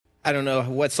I don't know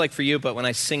what it's like for you, but when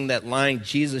I sing that line,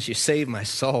 Jesus, you saved my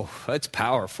soul, that's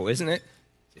powerful, isn't it?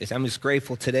 I'm just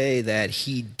grateful today that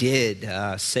he did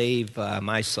save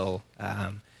my soul.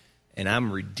 And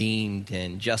I'm redeemed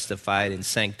and justified and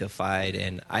sanctified.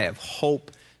 And I have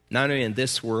hope, not only in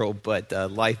this world, but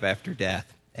life after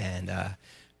death. And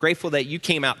grateful that you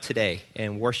came out today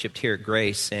and worshiped here at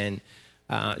Grace. And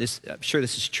I'm sure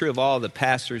this is true of all the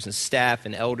pastors and staff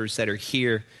and elders that are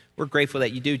here. We're grateful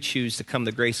that you do choose to come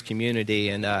to Grace Community,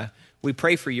 and we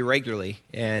pray for you regularly.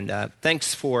 And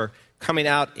thanks for coming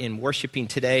out and worshiping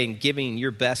today and giving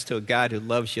your best to a God who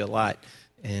loves you a lot.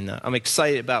 And I'm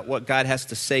excited about what God has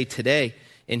to say today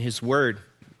in his word.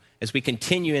 As we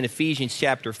continue in Ephesians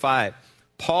chapter 5,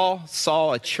 Paul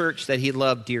saw a church that he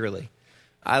loved dearly.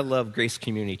 I love Grace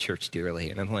Community Church dearly,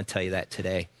 and I'm going to tell you that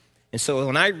today. And so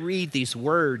when I read these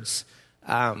words,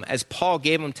 as Paul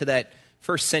gave them to that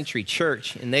first century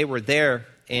church, and they were there,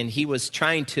 and he was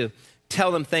trying to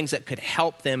tell them things that could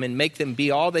help them and make them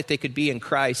be all that they could be in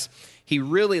Christ, he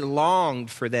really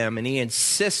longed for them, and he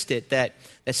insisted that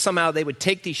somehow they would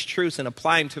take these truths and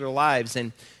apply them to their lives.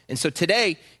 And so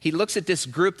today, he looks at this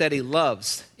group that he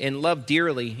loves and loved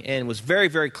dearly and was very,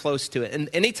 very close to it. And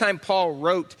anytime Paul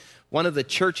wrote one of the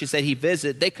churches that he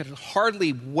visited, they could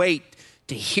hardly wait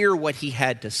to hear what he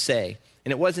had to say.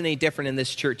 And it wasn't any different in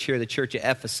this church here, the church of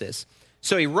Ephesus.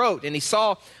 So he wrote, and he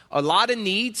saw a lot of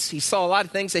needs. He saw a lot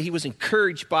of things that he was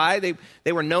encouraged by.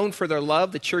 They were known for their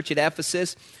love, the church at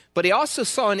Ephesus. But he also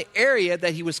saw an area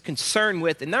that he was concerned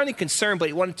with, and not only concerned, but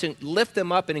he wanted to lift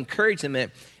them up and encourage them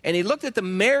in. And he looked at the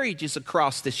marriages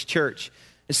across this church.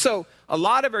 And so a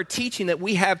lot of our teaching that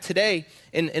we have today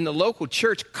in the local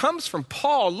church comes from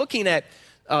Paul looking at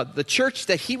the church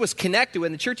that he was connected with,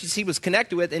 and the churches he was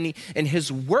connected with, and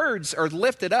his words are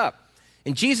lifted up.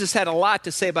 And Jesus had a lot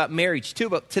to say about marriage too,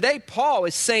 but today Paul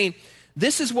is saying,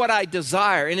 this is what I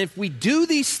desire. And if we do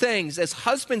these things as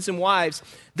husbands and wives,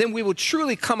 then we will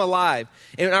truly come alive.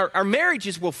 And our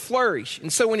marriages will flourish.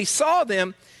 And so when he saw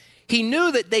them, he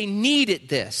knew that they needed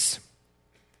this.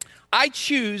 I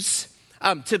choose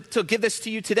to give this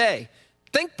to you today.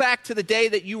 Think back to the day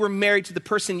that you were married to the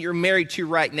person you're married to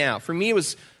right now. For me, it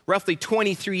was roughly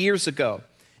 23 years ago.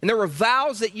 And there were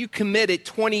vows that you committed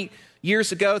 20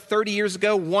 years ago, 30 years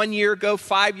ago, 1 year ago,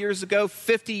 5 years ago,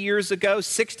 50 years ago,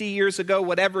 60 years ago,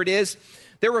 whatever it is.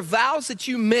 There were vows that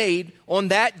you made on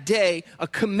that day, a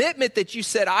commitment that you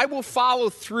said, I will follow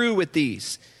through with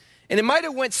these. And it might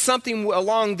have went something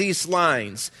along these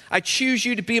lines. I choose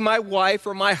you to be my wife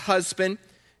or my husband,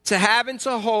 to have and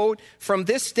to hold from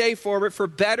this day forward, for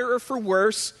better or for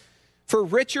worse, for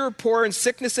richer or poor, in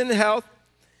sickness and in health,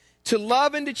 to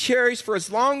love and to cherish for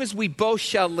as long as we both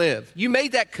shall live. You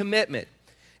made that commitment.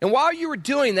 And while you were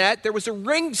doing that, there was a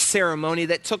ring ceremony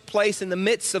that took place in the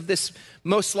midst of this,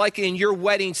 most likely in your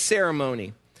wedding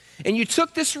ceremony. And you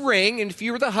took this ring, and if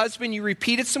you were the husband, you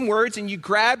repeated some words, and you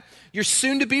grabbed your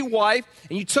soon-to-be wife,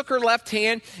 and you took her left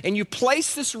hand, and you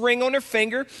placed this ring on her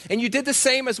finger, and you did the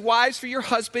same as wives for your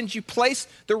husbands. You placed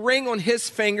the ring on his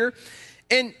finger,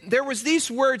 and there was these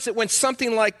words that went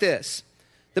something like this.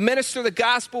 The minister of the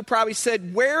gospel probably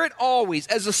said, wear it always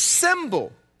as a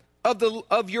symbol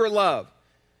of your love.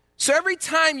 So every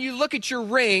time you look at your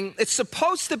ring, it's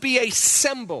supposed to be a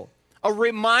symbol, a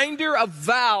reminder of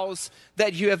vows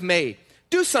that you have made.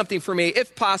 Do something for me,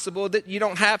 if possible, that you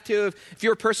don't have to. If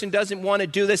your person doesn't want to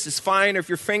do this, it's fine. Or if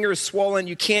your finger is swollen,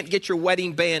 you can't get your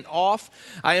wedding band off.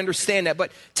 I understand that.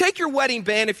 But take your wedding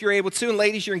band if you're able to. And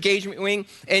ladies, your engagement ring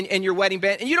and your wedding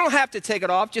band. And you don't have to take it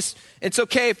off. Just, it's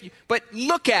okay but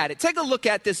look at it. Take a look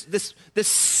at this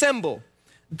symbol.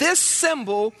 This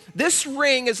symbol, this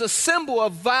ring is a symbol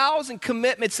of vows and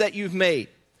commitments that you've made.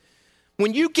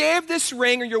 When you gave this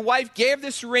ring, or your wife gave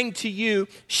this ring to you,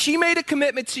 she made a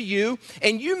commitment to you,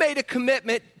 and you made a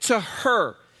commitment to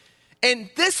her. And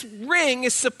this ring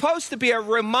is supposed to be a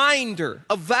reminder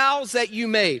of vows that you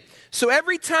made. So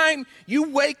every time you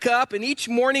wake up and each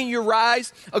morning you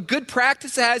rise, a good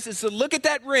practice is to look at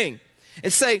that ring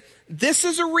and say, this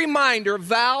is a reminder of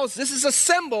vows. This is a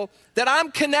symbol that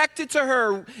I'm connected to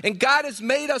her, and God has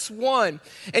made us one.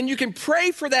 And you can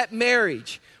pray for that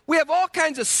marriage. We have all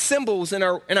kinds of symbols in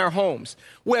our homes.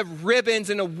 We have ribbons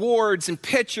and awards and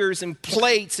pictures and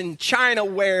plates and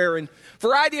chinaware and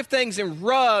variety of things and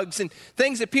rugs and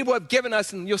things that people have given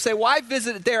us. And you'll say, well, I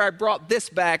visited there. I brought this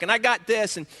back and I got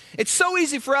this. And it's so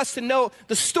easy for us to know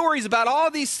the stories about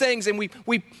all these things. And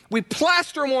we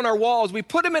plaster them on our walls. We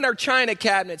put them in our china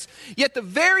cabinets. Yet the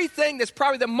very thing that's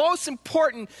probably the most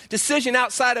important decision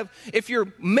outside of, if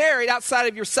you're married, outside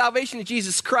of your salvation to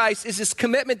Jesus Christ, is this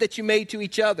commitment that you made to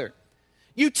each other.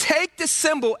 You take the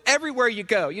symbol everywhere you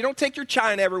go. You don't take your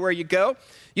china everywhere you go.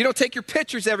 You don't take your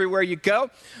pictures everywhere you go.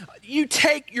 You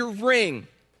take your ring.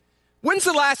 When's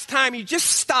the last time you just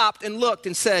stopped and looked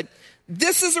and said,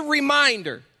 this is a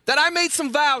reminder that I made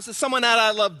some vows to someone that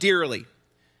I love dearly?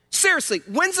 Seriously,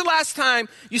 when's the last time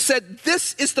you said,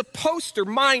 this is the poster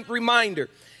reminder,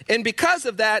 and because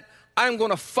of that, I'm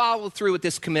going to follow through with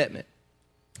this commitment?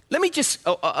 Let me just,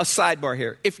 a sidebar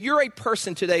here. If you're a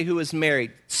person today who is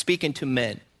married, speaking to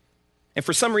men, and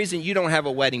for some reason you don't have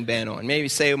a wedding band on, maybe you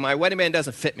say, my wedding band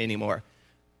doesn't fit me anymore,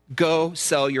 go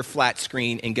sell your flat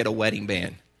screen and get a wedding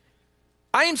band.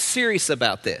 I am serious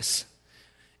about this.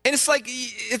 And it's like,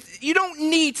 you don't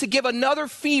need to give another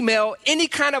female any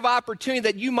kind of opportunity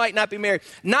that you might not be married.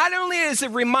 Not only is it a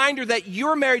reminder that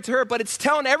you're married to her, but it's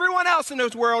telling everyone else in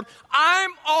this world,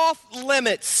 I'm off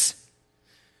limits.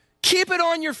 Keep it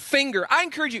on your finger. I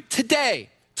encourage you today,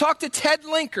 talk to Ted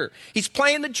Linker. He's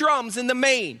playing the drums in the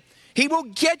main. He will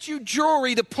get you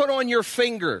jewelry to put on your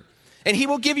finger, and he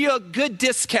will give you a good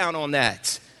discount on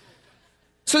that.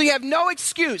 So you have no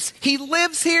excuse. He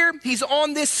lives here. He's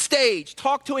on this stage.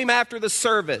 Talk to him after the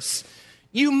service.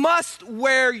 You must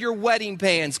wear your wedding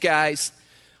bands, guys.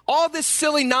 All this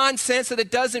silly nonsense that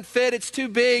it doesn't fit, it's too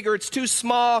big or it's too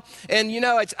small, and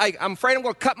I'm afraid I'm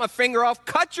going to cut my finger off.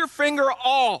 Cut your finger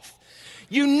off.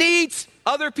 You need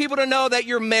other people to know that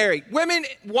you're married. Women,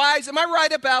 wives, am I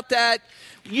right about that?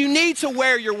 You need to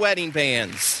wear your wedding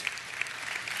bands.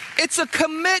 It's a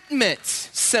commitment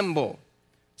symbol.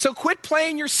 So quit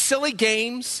playing your silly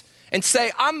games and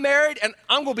say, I'm married and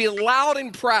I'm going to be loud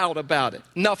and proud about it.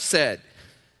 Enough said.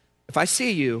 If I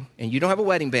see you and you don't have a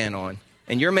wedding band on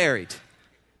and you're married,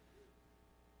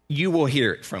 you will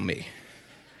hear it from me.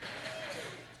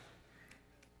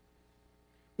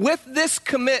 With this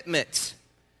commitment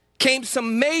came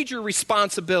some major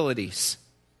responsibilities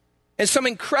and some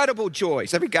incredible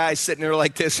joys. Every guy sitting there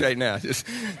like this right now just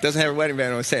doesn't have a wedding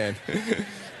band on his hand.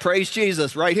 Praise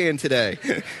Jesus, right hand today.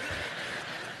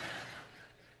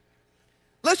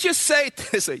 Let's just say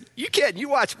this. You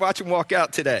watch them walk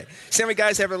out today. See how many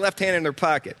guys have their left hand in their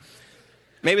pocket?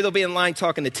 Maybe they'll be in line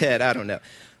talking to Ted. I don't know.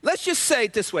 Let's just say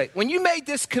it this way. When you made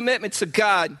this commitment to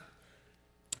God,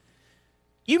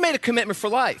 you made a commitment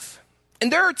for life.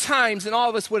 And there are times, and all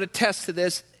of us would attest to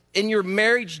this, in your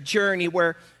marriage journey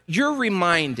where you're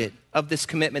reminded of this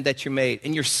commitment that you made,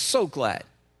 and you're so glad.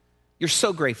 You're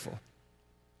so grateful.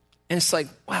 And it's like,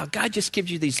 wow, God just gives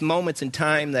you these moments in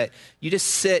time that you just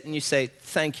sit and you say,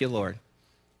 thank you, Lord.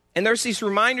 And there's these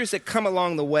reminders that come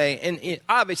along the way. And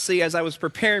obviously, as I was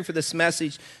preparing for this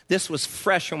message, this was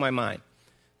fresh on my mind.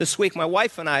 This week, my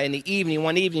wife and I,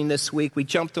 one evening this week, we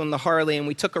jumped on the Harley and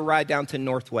we took a ride down to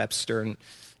North Webster. And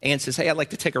Ann says, hey, I'd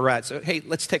like to take a ride. So, hey,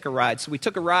 let's take a ride. So we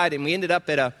took a ride and we ended up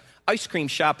at an ice cream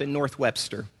shop in North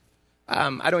Webster.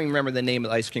 I don't even remember the name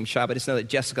of the ice cream shop. I just know that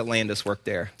Jessica Landis worked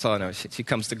there. That's all I know. She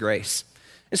comes to Grace.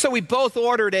 And so we both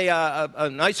ordered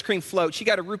an ice cream float. She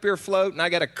got a root beer float, and I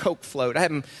got a Coke float. I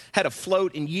haven't had a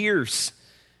float in years.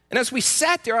 And as we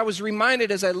sat there, I was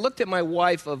reminded, as I looked at my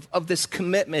wife, of this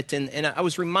commitment. And I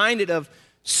was reminded of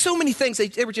so many things.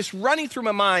 They were just running through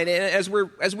my mind. And as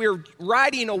we were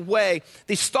riding away,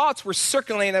 these thoughts were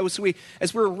circulating as we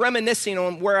were reminiscing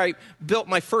on where I built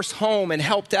my first home and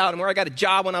helped out, and where I got a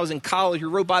job when I was in college. We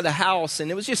rode by the house, and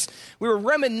it was just, we were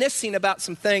reminiscing about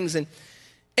some things. And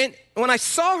when I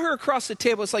saw her across the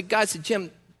table, it's like God said, Jim,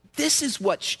 this is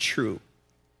what's true.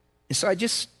 And so I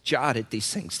just jotted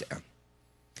these things down.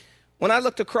 When I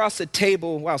looked across the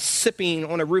table while sipping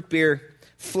on a root beer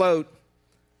float,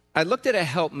 I looked at a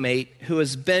helpmate who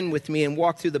has been with me and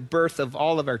walked through the birth of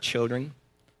all of our children,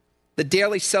 the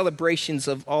daily celebrations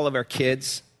of all of our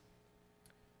kids,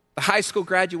 the high school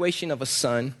graduation of a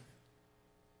son,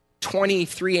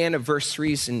 23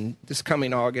 anniversaries in this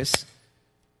coming August,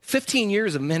 15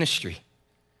 years of ministry,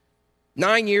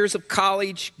 9 years of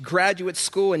college, graduate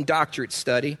school, and doctorate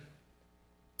study.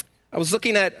 I was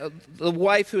looking at the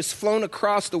wife who has flown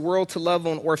across the world to love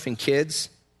on orphan kids,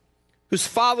 who's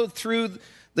followed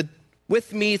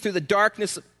with me through the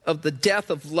darkness of the death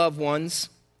of loved ones,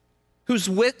 who's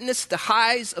witnessed the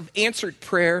highs of answered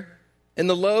prayer and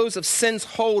the lows of sin's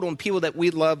hold on people that we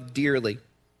love dearly,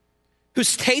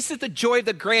 who's tasted the joy of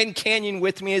the Grand Canyon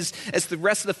with me as the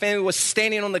rest of the family was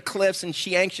standing on the cliffs and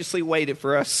she anxiously waited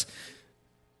for us,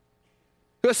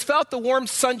 who has felt the warm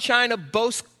sunshine of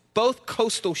both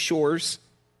coastal shores,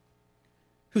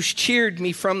 who's cheered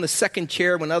me from the second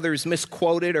chair when others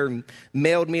misquoted or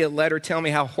mailed me a letter telling me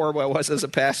how horrible I was as a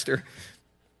pastor,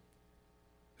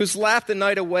 who's laughed the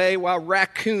night away while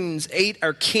raccoons ate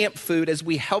our camp food as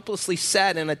we helplessly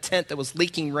sat in a tent that was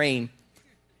leaking rain,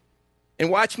 And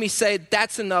watch me say,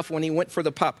 that's enough when he went for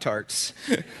the Pop-Tarts.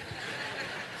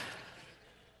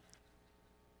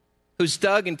 Who's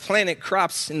dug and planted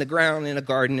crops in the ground in a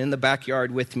garden in the backyard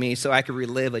with me so I could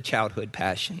relive a childhood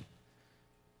passion.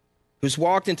 Who's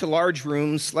walked into large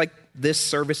rooms like this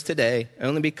service today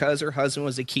only because her husband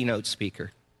was a keynote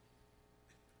speaker.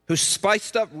 Who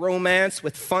spiced up romance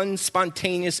with fun,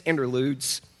 spontaneous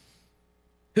interludes.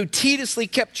 Who tediously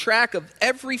kept track of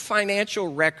every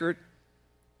financial record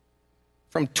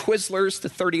from Twizzlers to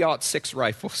 30-06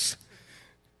 rifles.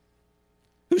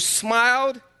 Who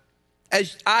smiled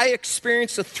as I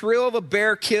experienced the thrill of a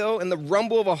bear kill and the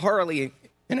rumble of a Harley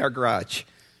in our garage.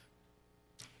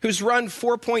 Who's run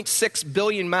 4.6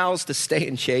 billion miles to stay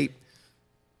in shape.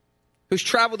 Who's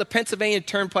traveled the Pennsylvania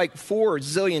Turnpike 4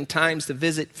 zillion times to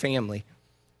visit family.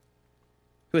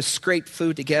 Who has scraped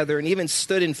food together and even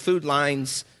stood in food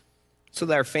lines so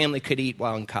that our family could eat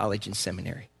while in college and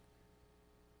seminary.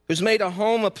 Who's made a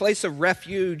home a place of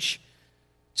refuge,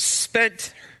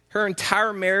 spent her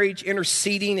entire marriage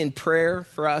interceding in prayer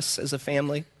for us as a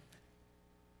family.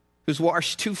 Who's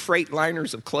washed 2 freight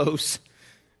liners of clothes.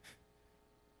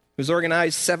 Who's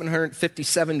organized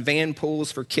 757 van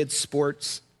pools for kids'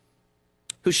 sports.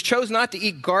 Who's chose not to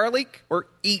eat garlic or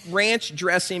eat ranch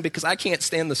dressing because I can't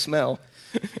stand the smell.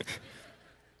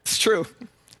 It's true.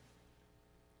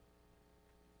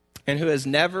 And who has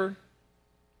never,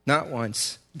 not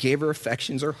once, gave her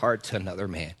affections or heart to another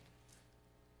man.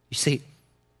 You see,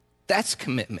 that's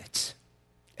commitment.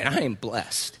 And I am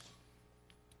blessed.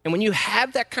 And when you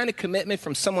have that kind of commitment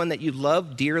from someone that you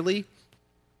love dearly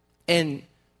and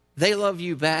they love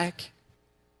you back,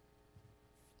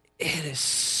 it is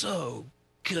so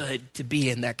good to be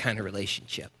in that kind of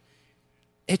relationship.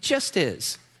 It just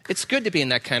is. It's good to be in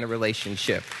that kind of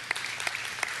relationship.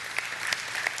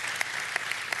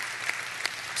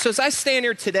 So as I stand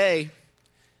here today,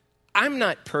 I'm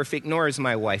not perfect, nor is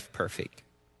my wife perfect.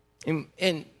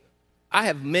 And I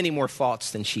have many more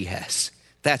faults than she has.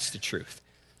 That's the truth.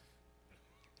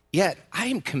 Yet, I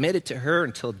am committed to her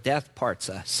until death parts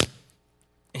us.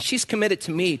 And she's committed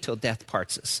to me till death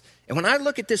parts us. And when I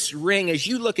look at this ring, as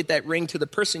you look at that ring to the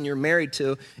person you're married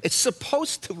to, it's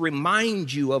supposed to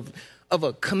remind you of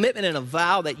a commitment and a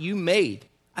vow that you made.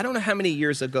 I don't know how many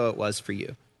years ago it was for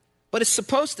you. But it's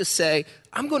supposed to say,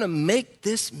 I'm going to make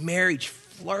this marriage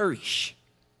flourish.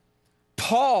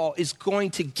 Paul is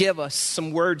going to give us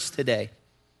some words today.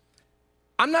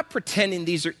 I'm not pretending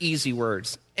these are easy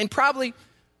words. And probably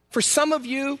for some of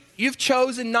you, you've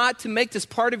chosen not to make this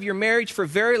part of your marriage for a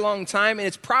very long time, and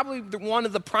it's probably one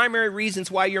of the primary reasons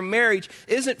why your marriage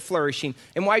isn't flourishing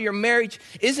and why your marriage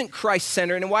isn't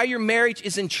Christ-centered and why your marriage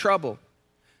is in trouble.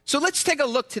 So let's take a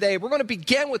look today. We're going to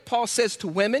begin with Paul says to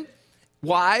women,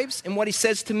 wives, and what he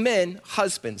says to men,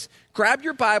 husbands. Grab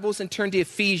your Bibles and turn to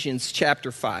Ephesians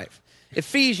chapter 5.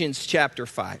 Ephesians chapter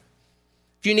 5.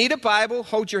 If you need a Bible,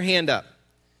 hold your hand up.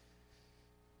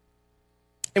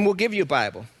 And we'll give you a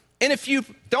Bible. And if you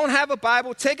don't have a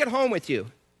Bible, take it home with you.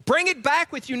 Bring it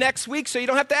back with you next week so you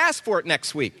don't have to ask for it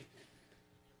next week.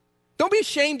 Don't be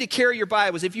ashamed to carry your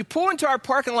Bibles. If you pull into our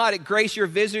parking lot at Grace, you're a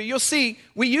visitor, you'll see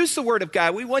we use the Word of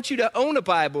God. We want you to own a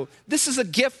Bible. This is a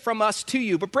gift from us to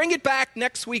you, but bring it back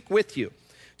next week with you.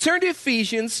 Turn to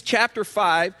Ephesians chapter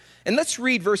 5, and let's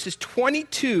read verses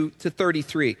 22 to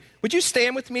 33. Would you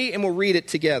stand with me and we'll read it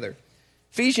together?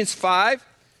 Ephesians 5,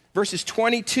 verses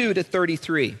 22 to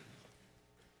 33.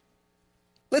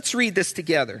 Let's read this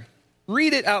together.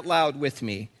 Read it out loud with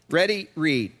me. Ready?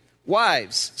 Read.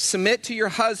 Wives, submit to your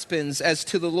husbands as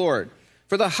to the Lord.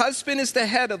 For the husband is the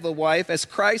head of the wife, as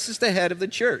Christ is the head of the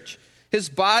church, his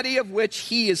body of which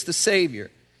he is the Savior.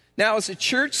 Now, as the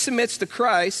church submits to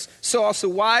Christ, so also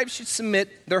wives should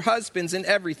submit their husbands in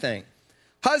everything.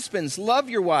 Husbands, love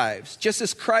your wives, just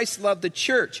as Christ loved the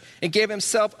church and gave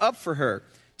himself up for her,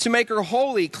 to make her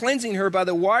holy, cleansing her by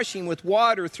the washing with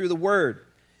water through the word,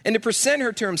 and to present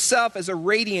her to himself as a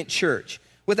radiant church,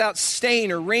 without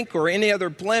stain or wrinkle or any other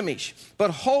blemish, but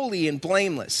holy and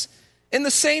blameless. In the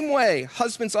same way,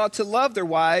 husbands ought to love their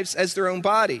wives as their own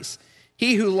bodies.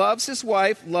 He who loves his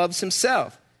wife loves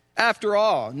himself. After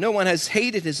all, no one has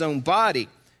hated his own body,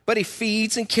 but he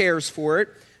feeds and cares for it,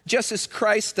 just as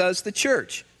Christ does the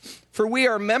church. For we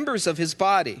are members of his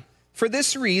body. For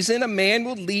this reason, a man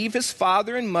will leave his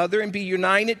father and mother and be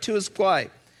united to his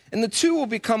wife, and the two will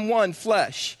become one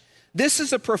flesh. This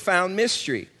is a profound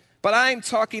mystery, but I am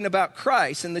talking about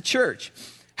Christ and the church.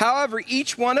 However,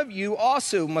 each one of you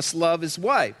also must love his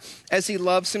wife as he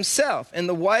loves himself, and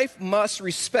the wife must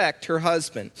respect her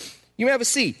husband. You may have a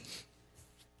seat.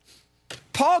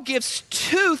 Paul gives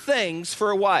two things for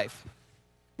a wife.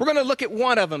 We're going to look at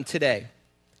one of them today.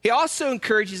 He also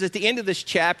encourages at the end of this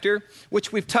chapter,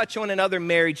 which we've touched on in other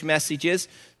marriage messages,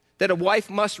 that a wife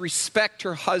must respect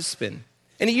her husband.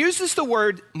 And he uses the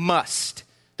word must.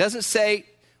 Doesn't say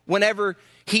whenever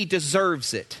he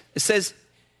deserves it. It says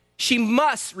she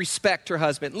must respect her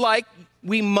husband, like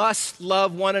we must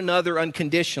love one another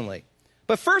unconditionally.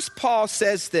 But first, Paul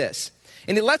says this,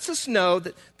 and he lets us know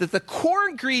that the core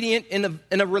ingredient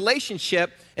in a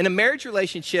relationship, in a marriage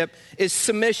relationship, is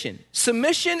submission.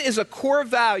 Submission is a core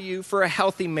value for a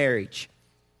healthy marriage.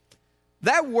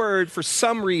 That word, for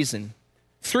some reason,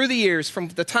 through the years, from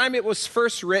the time it was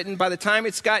first written, by the time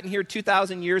it's gotten here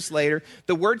 2,000 years later,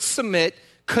 the word submit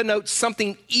connotes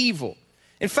something evil.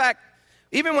 In fact,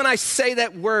 even when I say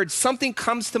that word, something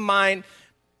comes to mind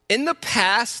in the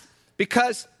past,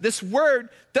 because this word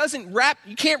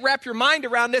you can't wrap your mind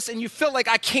around this, and you feel like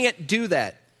I can't do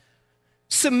that.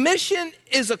 Submission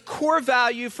is a core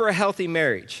value for a healthy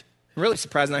marriage. I'm really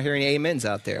surprised not hearing amens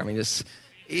out there. I mean,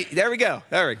 there we go.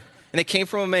 And it came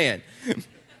from a man.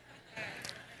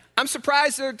 I'm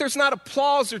surprised there's not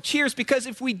applause or cheers, because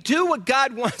if we do what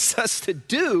God wants us to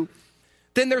do,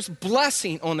 then there's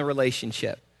blessing on the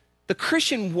relationship. The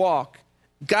Christian walk,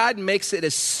 God makes it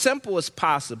as simple as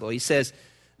possible. He says,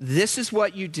 this is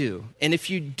what you do. And if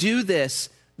you do this,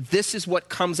 this is what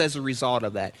comes as a result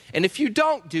of that. And if you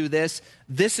don't do this,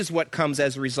 this is what comes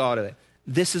as a result of it.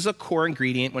 This is a core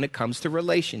ingredient when it comes to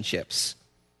relationships.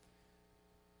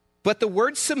 But the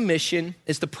word submission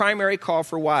is the primary call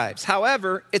for wives.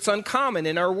 However, it's uncommon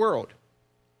in our world.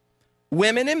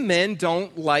 Women and men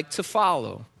don't like to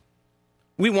follow.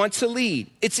 We want to lead.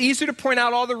 It's easier to point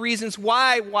out all the reasons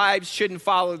why wives shouldn't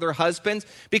follow their husbands,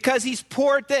 because he's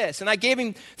poor at this. And I gave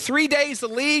him 3 days to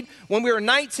lead when we were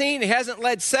 19. He hasn't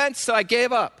led since, so I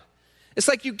gave up. It's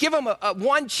like you give him a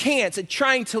one chance at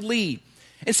trying to lead.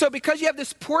 And so because you have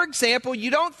this poor example, you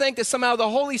don't think that somehow the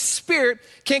Holy Spirit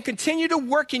can continue to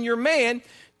work in your man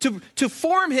to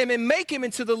form him and make him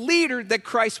into the leader that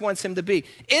Christ wants him to be.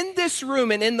 In this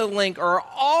room and in the link are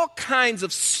all kinds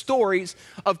of stories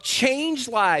of changed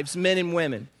lives, men and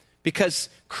women, because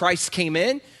Christ came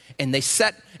in and they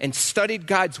sat and studied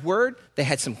God's word. They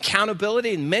had some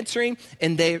accountability and mentoring,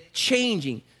 and they're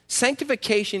changing.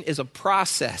 Sanctification is a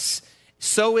process.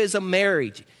 So is a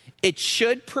marriage. It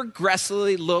should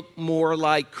progressively look more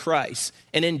like Christ.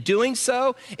 And in doing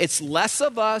so, it's less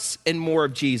of us and more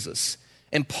of Jesus.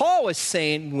 And Paul is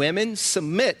saying, women,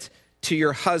 submit to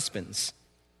your husbands.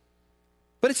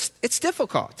 But it's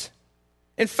difficult.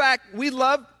 In fact,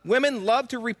 women love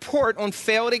to report on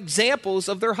failed examples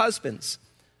of their husbands.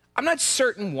 I'm not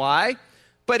certain why,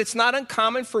 but it's not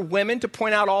uncommon for women to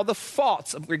point out all the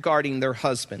faults regarding their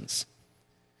husbands.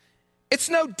 It's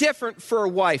no different for a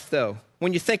wife, though,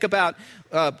 when you think about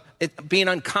it being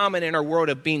uncommon in our world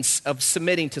of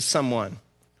submitting to someone.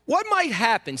 What might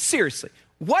happen, seriously,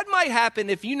 what might happen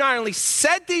if you not only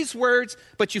said these words,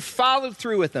 but you followed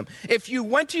through with them? If you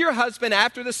went to your husband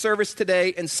after the service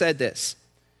today and said this: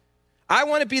 I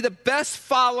want to be the best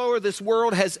follower this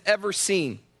world has ever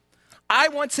seen. I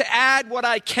want to add what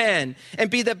I can and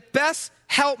be the best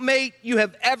helpmate you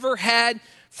have ever had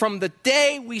from the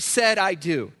day we said I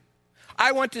do.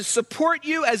 I want to support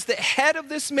you as the head of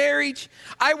this marriage.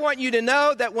 I want you to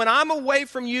know that when I'm away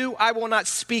from you, I will not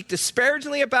speak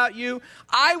disparagingly about you.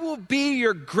 I will be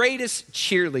your greatest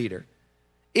cheerleader.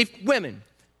 Women,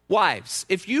 wives,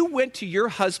 if you went to your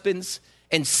husbands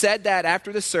and said that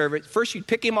after the service, first you'd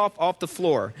pick him off the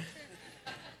floor,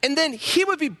 and then he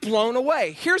would be blown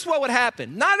away. Here's what would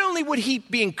happen. Not only would he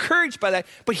be encouraged by that,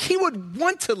 but he would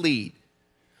want to lead.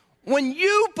 When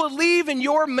you believe in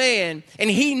your man and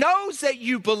he knows that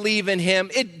you believe in him,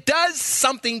 it does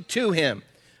something to him.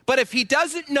 But if he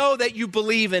doesn't know that you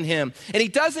believe in him and he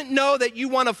doesn't know that you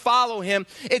want to follow him,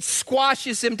 it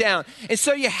squashes him down. And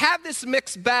so you have this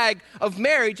mixed bag of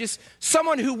marriage. It's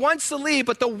someone who wants to lead,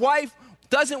 but the wife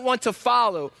doesn't want to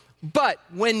follow. But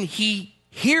when he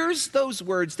hears those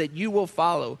words that you will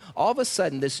follow, all of a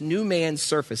sudden this new man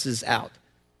surfaces out.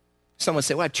 Someone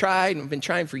say, well, I've tried and I've been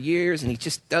trying for years and he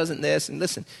just doesn't this. And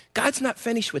listen, God's not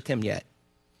finished with him yet.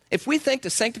 If we think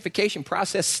the sanctification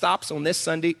process stops on this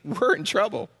Sunday, we're in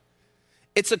trouble.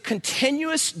 It's a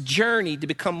continuous journey to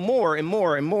become more and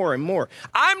more and more and more.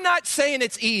 I'm not saying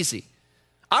it's easy.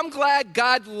 I'm glad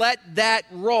God let that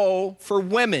roll for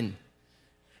women.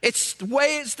 It's the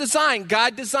way it's designed.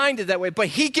 God designed it that way. But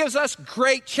he gives us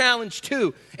great challenge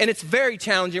too. And it's very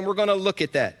challenging. We're going to look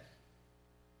at that.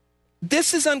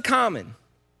 This is uncommon.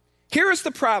 Here is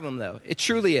the problem, though. It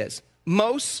truly is.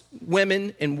 Most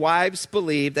women and wives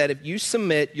believe that if you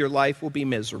submit, your life will be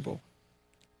miserable.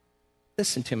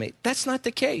 Listen to me. That's not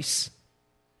the case.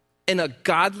 in a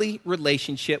godly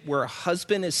relationship where a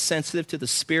husband is sensitive to the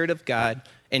Spirit of God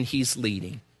and he's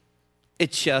leading.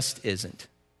 It just isn't.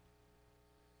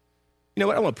 You know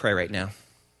what? I want to pray right now.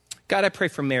 God, I pray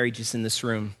for marriages in this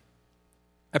room.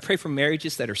 I pray for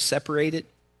marriages that are separated.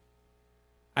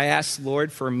 I ask,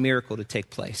 Lord, for a miracle to take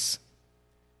place.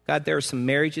 God, there are some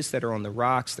marriages that are on the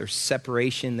rocks. There's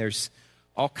separation. There's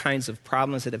all kinds of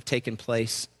problems that have taken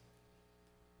place.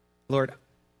 Lord,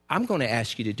 I'm going to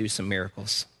ask you to do some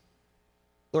miracles.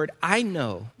 Lord, I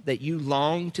know that you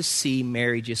long to see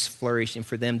marriages flourish and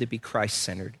for them to be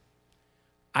Christ-centered.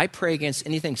 I pray against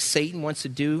anything Satan wants to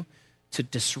do to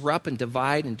disrupt and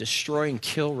divide and destroy and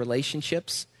kill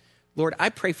relationships. Lord, I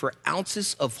pray for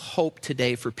ounces of hope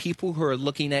today for people who are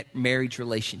looking at marriage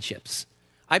relationships.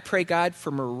 I pray, God,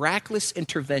 for miraculous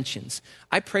interventions.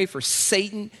 I pray for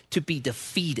Satan to be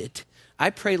defeated. I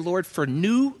pray, Lord, for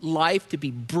new life to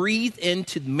be breathed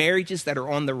into marriages that are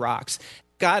on the rocks.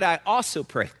 God, I also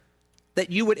pray that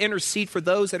you would intercede for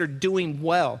those that are doing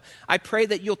well. I pray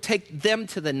that you'll take them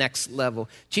to the next level.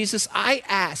 Jesus, I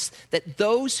ask that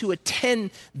those who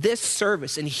attend this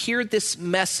service and hear this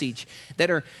message that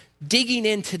are digging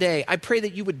in today, I pray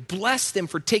that you would bless them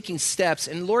for taking steps.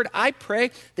 And Lord, I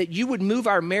pray that you would move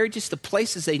our marriages to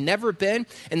places they've never been,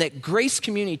 and that Grace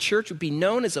Community Church would be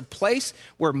known as a place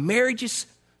where marriages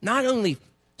not only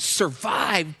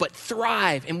survive, but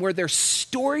thrive, and where there's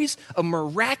stories of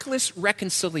miraculous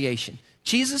reconciliation.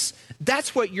 Jesus,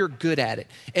 that's what you're good at it.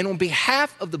 And on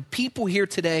behalf of the people here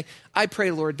today, I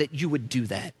pray, Lord, that you would do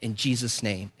that. In Jesus'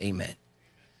 name, amen.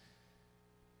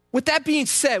 With that being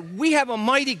said, we have a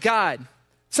mighty God.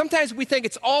 Sometimes we think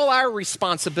it's all our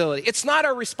responsibility. It's not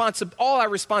all our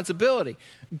responsibility.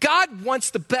 God wants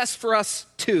the best for us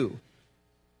too.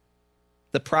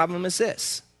 The problem is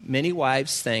this. Many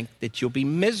wives think that you'll be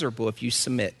miserable if you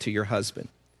submit to your husband.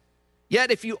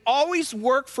 Yet if you always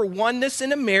work for oneness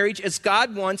in a marriage as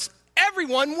God wants,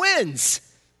 everyone wins.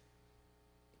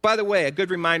 By the way, a good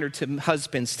reminder to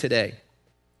husbands today.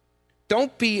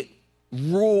 Don't be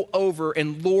rule over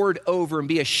and lord over and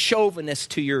be a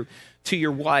chauvinist to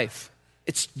your wife.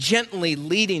 It's gently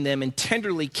leading them and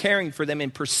tenderly caring for them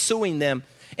and pursuing them.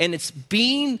 And it's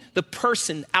being the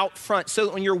person out front so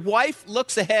that when your wife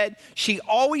looks ahead, she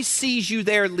always sees you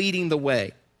there leading the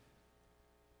way.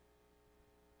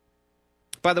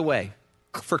 By the way,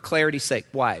 for clarity's sake,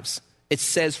 wives, it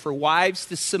says for wives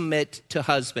to submit to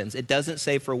husbands. It doesn't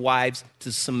say for wives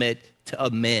to submit to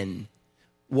men.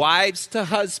 Wives to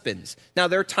husbands. Now,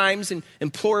 there are times in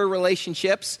employer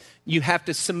relationships you have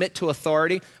to submit to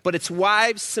authority, but it's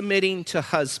wives submitting to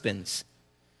husbands.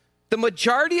 The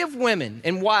majority of women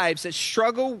and wives that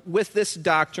struggle with this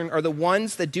doctrine are the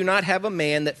ones that do not have a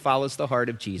man that follows the heart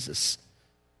of Jesus.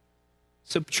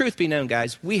 So, truth be known,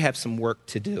 guys, we have some work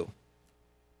to do.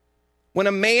 When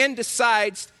a man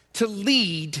decides to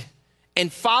lead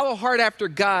and follow hard after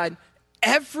God,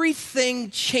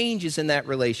 everything changes in that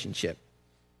relationship.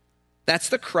 That's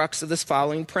the crux of this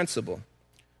following principle.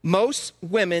 Most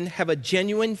women have a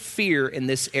genuine fear in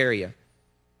this area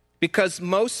because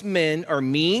most men are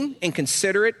mean,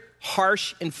 inconsiderate,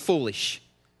 harsh, and foolish.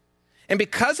 And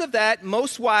because of that,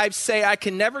 most wives say, I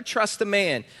can never trust a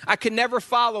man. I can never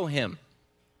follow him.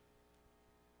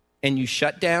 And you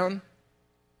shut down,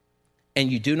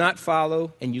 and you do not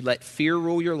follow, and you let fear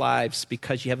rule your lives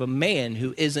because you have a man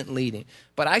who isn't leading.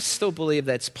 But I still believe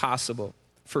that's possible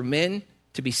for men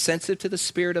to be sensitive to the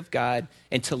Spirit of God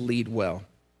and to lead well.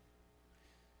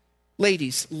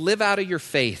 Ladies, live out of your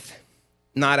faith,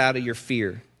 not out of your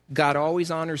fear. God always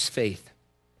honors faith.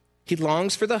 He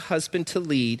longs for the husband to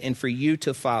lead and for you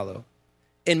to follow.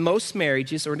 In most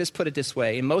marriages, or let's put it this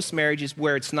way, in most marriages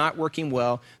where it's not working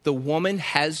well, the woman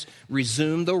has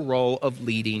resumed the role of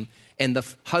leading and the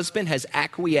husband has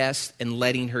acquiesced in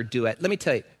letting her do it. Let me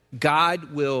tell you,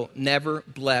 God will never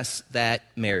bless that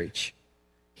marriage.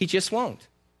 He just won't.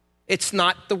 It's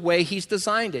not the way he's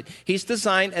designed it. He's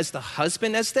designed as the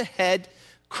husband as the head.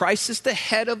 Christ is the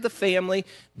head of the family.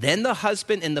 Then the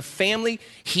husband and the family,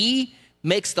 he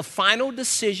makes the final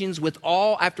decisions with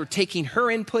all after taking her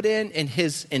input in and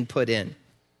his input in.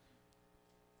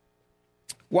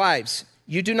 Wives,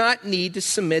 you do not need to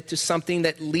submit to something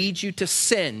that leads you to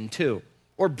sin too,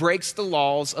 or breaks the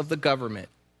laws of the government.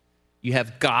 You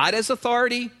have God as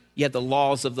authority. You have the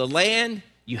laws of the land.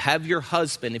 You have your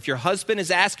husband. If your husband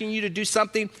is asking you to do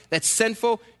something that's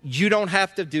sinful, you don't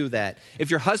have to do that. If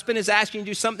your husband is asking you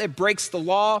to do something that breaks the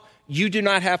law, you do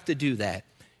not have to do that.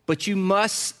 But you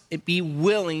must be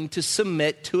willing to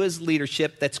submit to his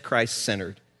leadership that's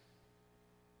Christ-centered.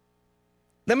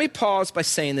 Let me pause by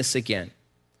saying this again.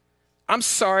 I'm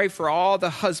sorry for all the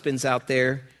husbands out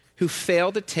there who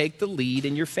fail to take the lead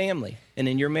in your family and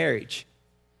in your marriage.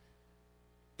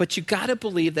 But you got to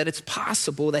believe that it's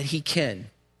possible that he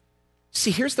can. See,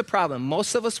 here's the problem.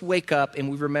 Most of us wake up and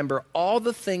we remember all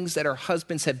the things that our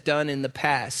husbands have done in the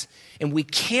past, and we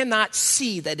cannot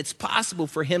see that it's possible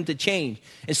for him to change.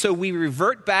 And so we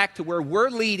revert back to where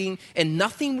we're leading, and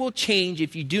nothing will change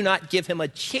if you do not give him a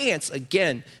chance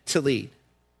again to lead.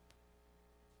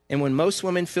 And when most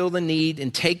women feel the need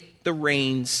and take the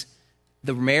reins,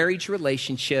 the marriage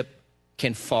relationship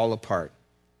can fall apart.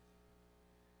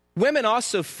 Women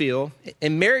also feel,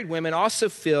 and married women also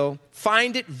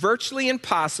find it virtually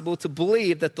impossible to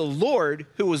believe that the Lord,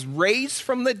 who was raised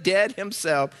from the dead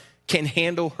himself, can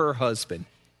handle her husband.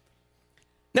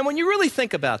 Now, when you really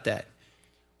think about that,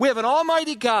 we have an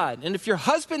almighty God, and if your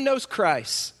husband knows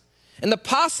Christ, and the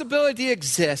possibility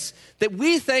exists that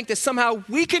we think that somehow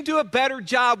we can do a better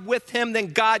job with him than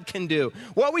God can do.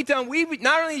 What we've done, we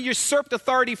not only usurped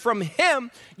authority from him,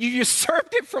 you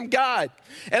usurped it from God.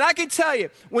 And I can tell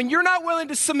you, when you're not willing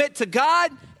to submit to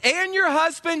God and your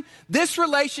husband, this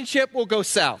relationship will go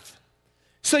south.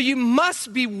 So you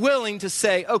must be willing to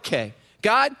say, okay,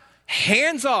 God,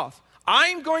 hands off.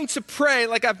 I'm going to pray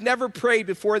like I've never prayed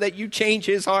before that you change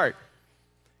his heart.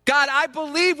 God, I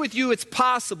believe with you it's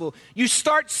possible. You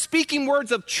start speaking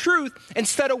words of truth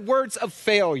instead of words of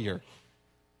failure.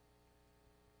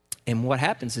 And what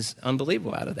happens is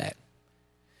unbelievable out of that.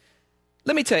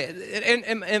 Let me tell you,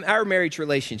 in our marriage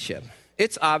relationship,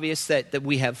 it's obvious that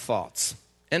we have faults.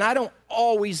 And I don't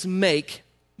always make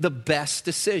the best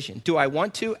decision. Do I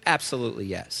want to? Absolutely,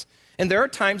 yes. And there are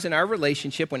times in our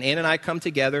relationship when Ann and I come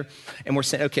together and we're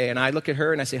saying, okay, and I look at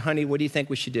her and I say, honey, what do you think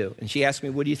we should do? And she asks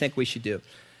me, what do you think we should do?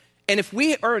 And if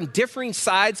we are on differing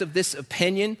sides of this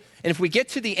opinion, and if we get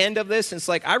to the end of this, and it's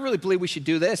like, I really believe we should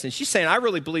do this, and she's saying, I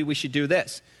really believe we should do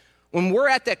this. When we're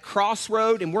at that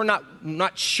crossroad and we're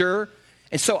not sure,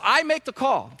 and so I make the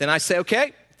call, then I say,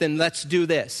 okay, then let's do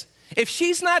this. If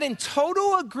she's not in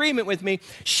total agreement with me,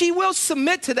 she will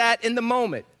submit to that in the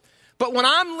moment. But when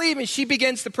I'm leaving, she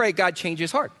begins to pray, God, change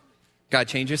his heart. God,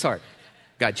 change his heart.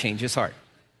 God, change his heart.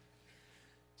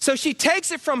 So she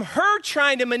takes it from her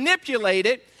trying to manipulate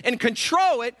it and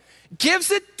control it,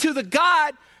 gives it to the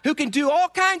God who can do all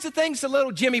kinds of things to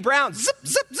little Jimmy Brown. Zip,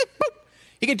 zip, zip, boop.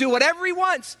 He can do whatever he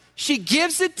wants. She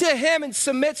gives it to him and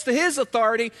submits to his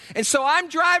authority. And so I'm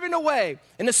driving away,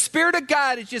 and the Spirit of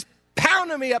God is just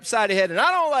pounding me upside the head, and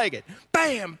I don't like it.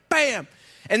 Bam, bam.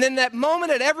 And then that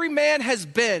moment that every man has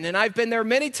been, and I've been there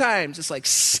many times, it's like,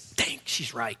 stink,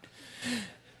 she's right.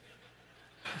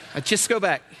 I just go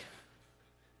back.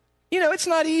 You know, it's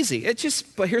not easy.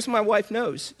 But here's what my wife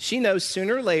knows. She knows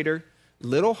sooner or later,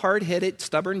 little hard-headed,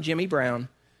 stubborn Jimmy Brown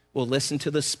will listen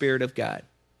to the Spirit of God.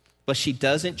 But she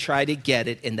doesn't try to get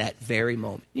it in that very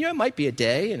moment. You know, it might be a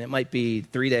day, and it might be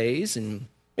 3 days, and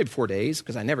maybe 4 days,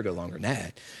 because I never go longer than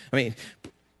that. I mean,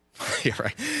 you're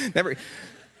right. Never.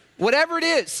 Whatever it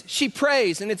is, she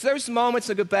prays, and it's those moments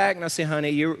I go back and I say,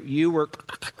 honey, you were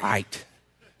right.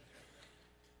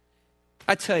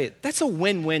 I tell you, that's a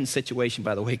win-win situation,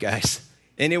 by the way, guys,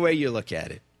 any way you look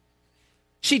at it.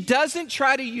 She doesn't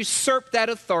try to usurp that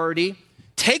authority,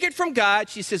 take it from God.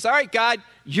 She says, all right, God,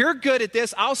 you're good at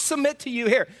this. I'll submit to you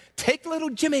here. Take little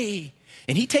Jimmy.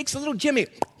 And he takes little Jimmy,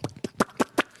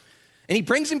 and he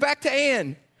brings him back to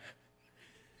Ann.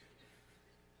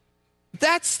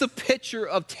 That's the picture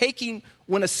of taking,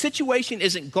 when a situation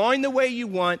isn't going the way you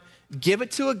want, give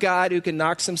it to a God who can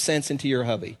knock some sense into your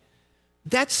hubby.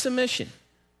 That's submission.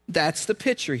 That's the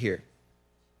picture here.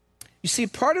 You see,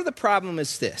 part of the problem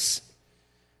is this.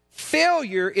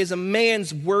 Failure is a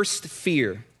man's worst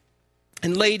fear.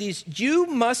 And ladies, you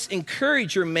must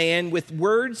encourage your man with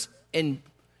words in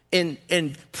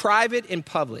private and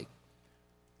public.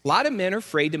 A lot of men are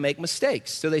afraid to make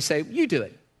mistakes, so they say, you do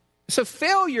it. So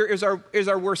failure is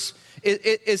our worst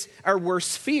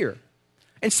fear.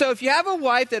 And so if you have a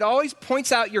wife that always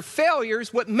points out your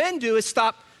failures, what men do is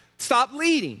stop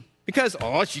leading. Because,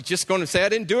 she's just going to say I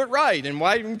didn't do it right. And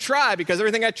why even try? Because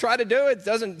everything I try to do, it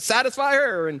doesn't satisfy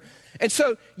her. And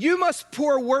so you must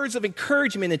pour words of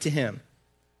encouragement into him.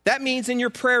 That means in your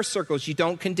prayer circles, you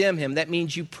don't condemn him. That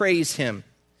means you praise him.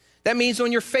 That means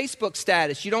on your Facebook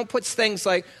status, you don't put things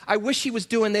like, I wish he was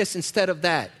doing this instead of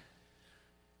that.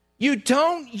 You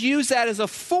don't use that as a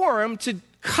forum to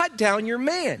cut down your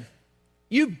man.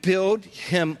 You build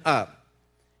him up.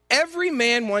 Every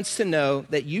man wants to know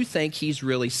that you think he's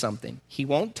really something. He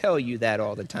won't tell you that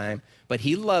all the time, but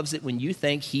he loves it when you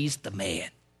think he's the man.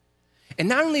 And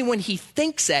not only when he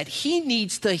thinks that, he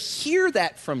needs to hear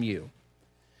that from you.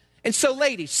 And so,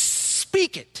 ladies,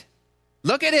 speak it.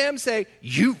 Look at him, say,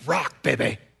 you rock,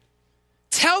 baby.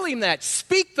 Tell him that.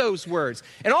 Speak those words.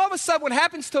 And all of a sudden, what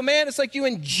happens to a man, it's like you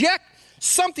inject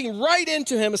something right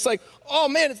into him. It's like, oh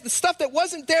man, it's the stuff that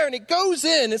wasn't there, and it goes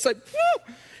in. It's like,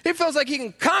 whew. He feels like he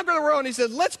can conquer the world, and he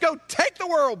says, let's go take the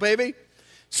world, baby.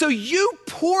 So you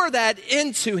pour that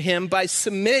into him by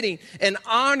submitting and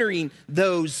honoring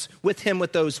those with him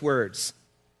with those words.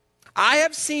 I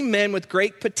have seen men with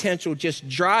great potential just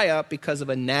dry up because of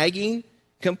a nagging,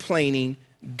 complaining,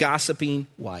 gossiping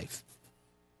wife.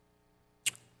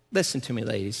 Listen to me,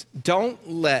 ladies. Don't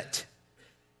let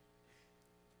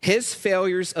his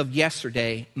failures of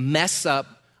yesterday mess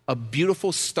up a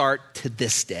beautiful start to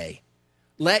this day.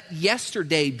 Let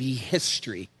yesterday be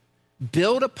history.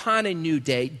 Build upon a new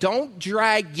day. Don't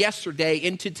drag yesterday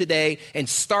into today and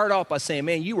start off by saying,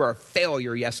 man, you were a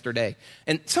failure yesterday.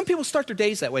 And some people start their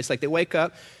days that way. It's like they wake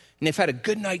up and they've had a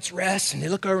good night's rest and they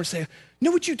look over and say,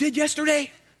 know what you did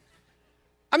yesterday?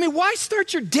 I mean, why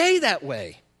start your day that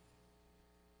way?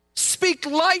 Speak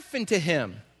life into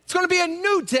him. It's going to be a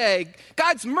new day.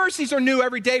 God's mercies are new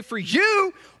every day for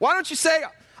you. Why don't you say,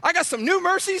 I got some new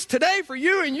mercies today for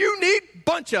you, and you need a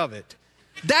bunch of it.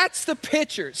 That's the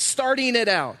picture, starting it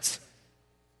out.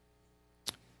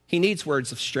 He needs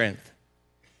words of strength.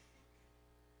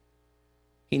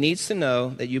 He needs to know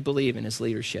that you believe in his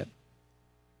leadership.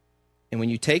 And when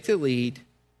you take the lead,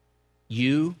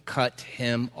 you cut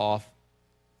him off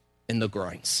in the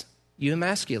groins. You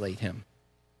emasculate him.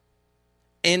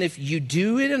 And if you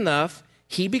do it enough,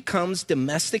 he becomes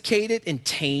domesticated and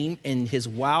tame, and his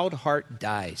wild heart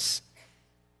dies.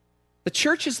 The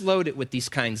church is loaded with these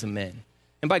kinds of men.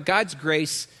 And by God's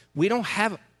grace, we don't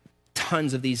have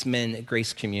tons of these men at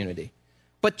Grace Community.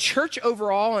 But church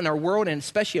overall in our world, and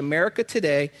especially America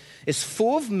today, is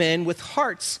full of men with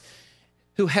hearts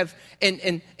who have,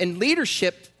 in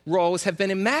leadership roles, have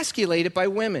been emasculated by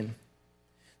women.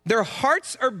 Their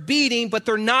hearts are beating, but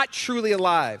they're not truly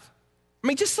alive. I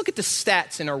mean, just look at the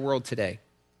stats in our world today.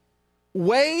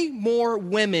 Way more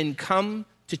women come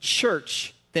to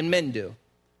church than men do.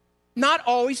 Not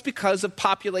always because of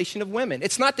population of women.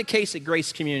 It's not the case at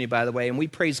Grace Community, by the way, and we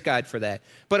praise God for that.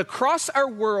 But across our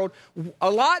world,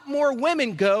 a lot more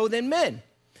women go than men.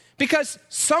 Because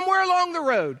somewhere along the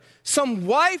road, some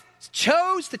wife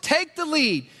chose to take the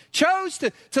lead, chose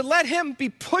to let him be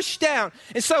pushed down.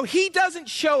 And so he doesn't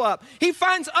show up. He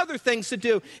finds other things to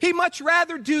do. He'd much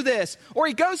rather do this. Or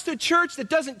he goes to a church that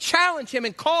doesn't challenge him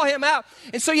and call him out.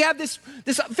 And so you have this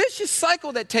vicious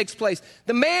cycle that takes place.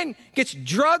 The man gets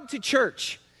drugged to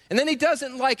church, and then he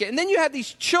doesn't like it. And then you have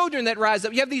these children that rise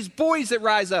up. You have these boys that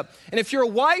rise up. And if you're a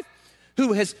wife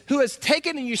who has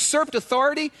taken and usurped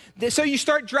authority, so you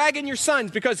start dragging your sons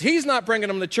because he's not bringing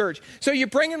them to church. So you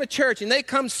bring them to church, and they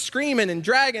come screaming and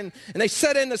dragging, and they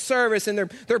sit in the service, and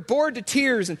they're bored to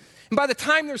tears. And by the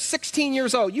time they're 16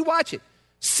 years old, you watch it.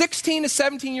 16 to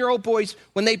 17-year-old boys,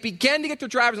 when they begin to get their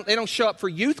driver's, they don't show up for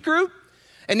youth group.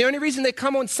 And the only reason they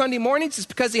come on Sunday mornings is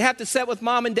because they have to sit with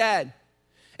mom and dad.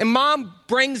 And mom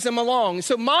brings them along. And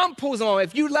so mom pulls them along.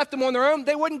 If you left them on their own,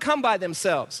 they wouldn't come by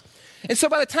themselves. And so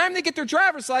by the time they get their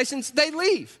driver's license, they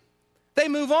leave. They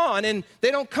move on, and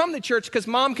they don't come to church because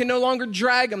mom can no longer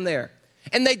drag them there.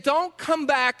 And they don't come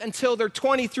back until they're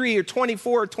 23 or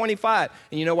 24 or 25.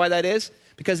 And you know why that is?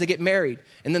 Because they get married,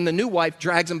 and then the new wife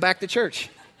drags them back to church.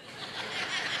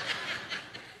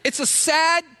 It's a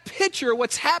sad picture of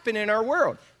what's happening in our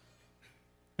world.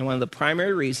 And one of the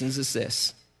primary reasons is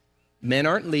this. Men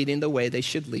aren't leading the way they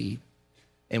should lead,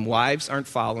 and wives aren't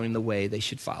following the way they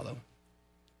should follow.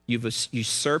 You've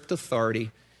usurped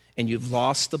authority, and you've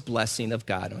lost the blessing of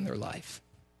God on their life.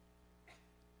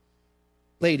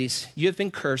 Ladies, you have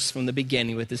been cursed from the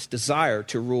beginning with this desire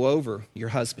to rule over your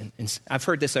husband. And I've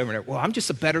heard this over and over. Well, I'm just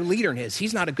a better leader than his.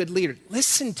 He's not a good leader.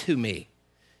 Listen to me.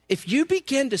 If you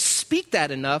begin to speak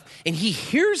that enough, and he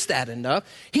hears that enough,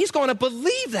 he's going to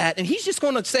believe that, and he's just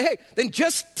going to say, hey, then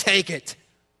just take it.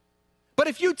 But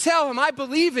if you tell him, I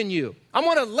believe in you, I'm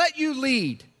going to let you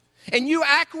lead, and you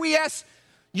acquiesce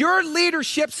your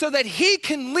leadership so that he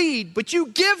can lead, but you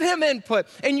give him input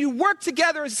and you work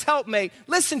together as helpmate.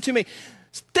 Listen to me.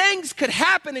 Things could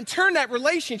happen and turn that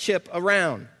relationship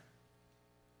around.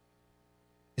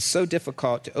 It's so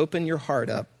difficult to open your heart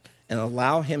up and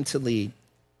allow him to lead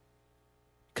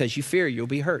because you fear you'll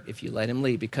be hurt if you let him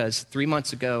lead. Because 3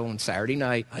 months ago on Saturday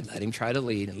night, I let him try to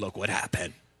lead, and look what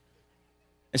happened.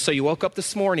 And so you woke up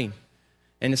this morning,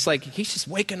 and it's like he's just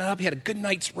waking up. He had a good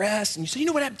night's rest. And you say, you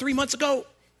know what happened 3 months ago?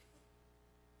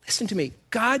 Listen to me.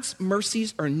 God's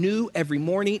mercies are new every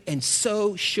morning, and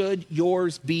so should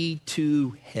yours be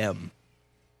to him.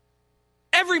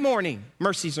 Every morning,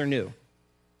 mercies are new.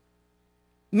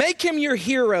 Make him your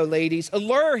hero, ladies.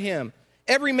 Allure him.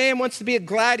 Every man wants to be a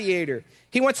gladiator.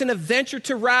 He wants an adventure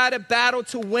to ride, a battle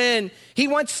to win. He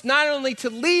wants not only to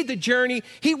lead the journey,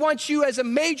 he wants you as a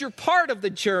major part of the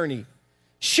journey.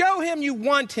 Show him you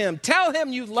want him. Tell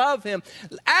him you love him.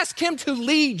 Ask him to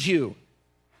lead you.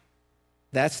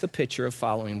 That's the picture of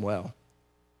following well.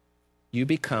 You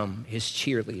become his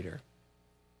cheerleader.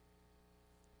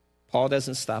 Paul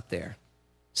doesn't stop there.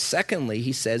 Secondly,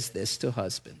 he says this to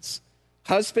husbands.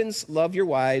 Husbands, love your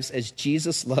wives as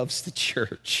Jesus loves the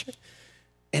church.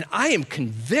 And I am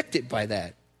convicted by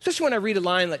that. Especially when I read a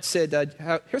line that said,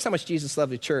 here's how much Jesus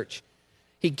loved the church.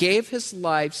 He gave his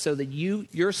life so that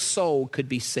your soul could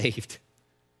be saved.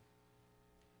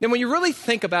 And when you really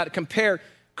think about it, compare,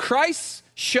 Christ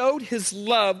showed his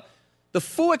love, the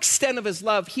full extent of his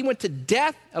love. He went to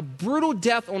death, a brutal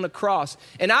death on the cross.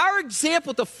 And our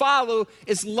example to follow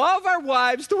is love our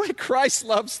wives the way Christ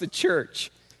loves the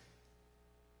church.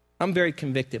 I'm very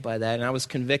convicted by that, and I was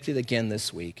convicted again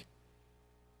this week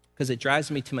because it drives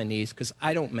me to my knees because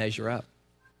I don't measure up.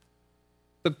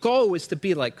 The goal is to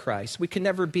be like Christ. We can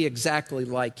never be exactly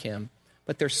like him,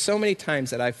 but there's so many times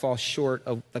that I fall short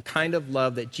of the kind of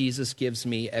love that Jesus gives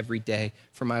me every day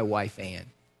for my wife, Ann.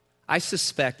 I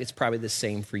suspect it's probably the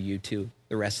same for you too,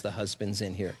 the rest of the husbands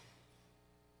in here.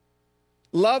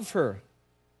 Love her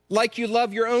like you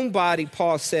love your own body,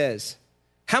 Paul says.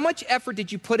 How much effort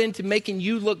did you put into making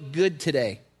you look good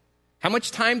today? How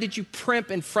much time did you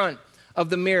primp in front of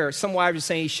the mirror? Some wives are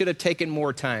saying you should have taken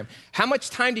more time. How much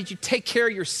time did you take care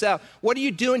of yourself? What are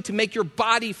you doing to make your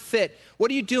body fit?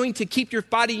 What are you doing to keep your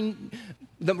body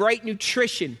the right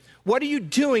nutrition? What are you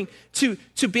doing to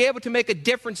be able to make a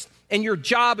difference in your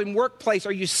job and workplace?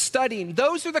 Are you studying?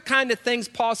 Those are the kind of things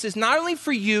Paul says, not only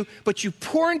for you, but you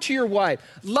pour into your wife.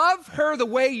 Love her the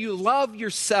way you love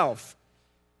yourself.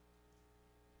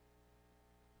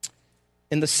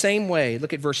 In the same way,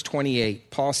 look at verse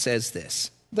 28. Paul says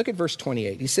this. Look at verse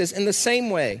 28. He says, in the same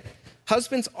way,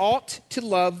 husbands ought to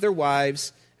love their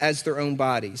wives as their own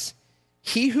bodies.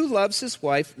 He who loves his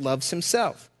wife loves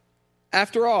himself.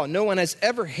 After all, no one has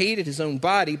ever hated his own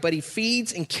body, but he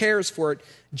feeds and cares for it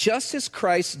just as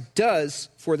Christ does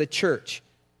for the church.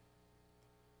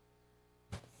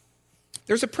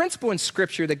 There's a principle in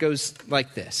Scripture that goes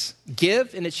like this.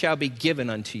 Give, and it shall be given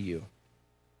unto you.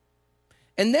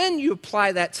 And then you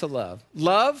apply that to love.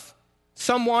 Love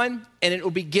someone, and it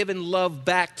will be given love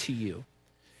back to you.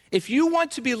 If you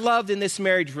want to be loved in this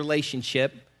marriage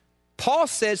relationship, Paul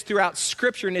says throughout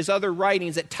Scripture and his other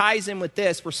writings that ties in with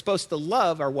this, we're supposed to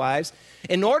love our wives.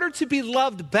 In order to be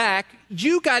loved back,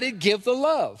 you got to give the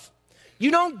love. You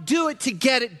don't do it to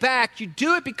get it back. You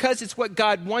do it because it's what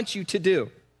God wants you to do.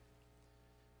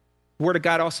 The Word of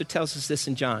God also tells us this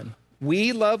in John.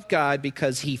 We love God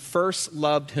because he first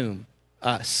loved whom?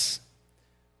 Us.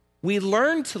 We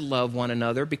learn to love one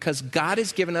another because God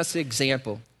has given us an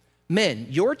example. Men,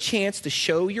 your chance to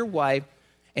show your wife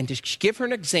and to give her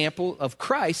an example of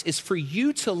Christ is for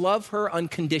you to love her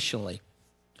unconditionally.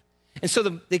 And so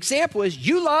the example is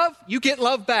you love, you get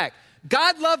love back.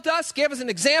 God loved us, gave us an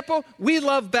example, we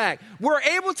love back. We're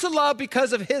able to love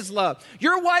because of his love.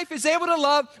 Your wife is able to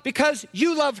love because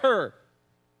you love her.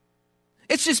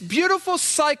 It's this beautiful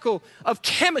cycle of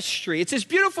chemistry. It's this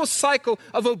beautiful cycle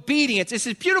of obedience. It's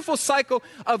this beautiful cycle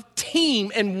of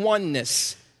team and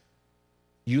oneness.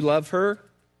 You love her,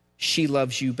 she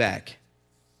loves you back.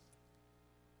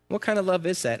 What kind of love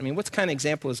is that? I mean, what kind of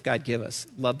example does God give us?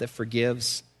 Love that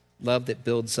forgives, love that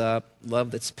builds up,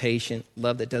 love that's patient,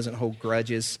 love that doesn't hold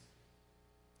grudges,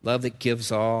 love that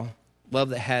gives all, love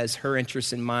that has her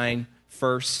interests in mind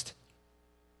first,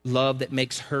 love that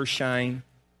makes her shine.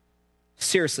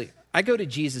 Seriously, I go to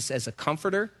Jesus as a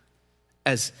comforter,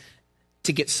 as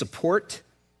to get support,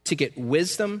 to get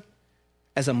wisdom,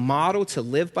 as a model to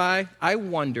live by. I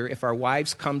wonder if our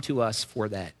wives come to us for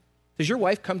that. Does your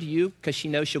wife come to you because she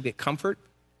knows she'll get comfort?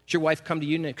 Does your wife come to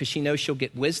you because she knows she'll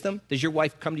get wisdom? Does your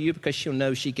wife come to you because she'll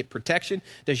know she'll get protection?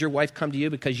 Does your wife come to you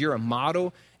because you're a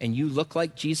model and you look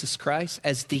like Jesus Christ?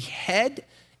 As the head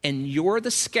and you're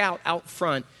the scout out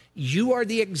front, you are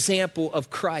the example of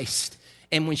Christ.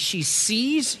 And when she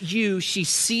sees you, she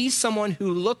sees someone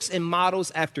who looks and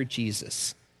models after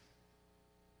Jesus.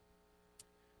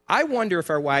 I wonder if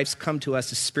our wives come to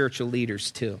us as spiritual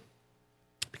leaders too.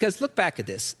 Because look back at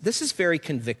this. This is very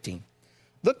convicting.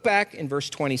 Look back in verse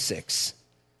 26. It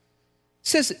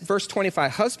says, verse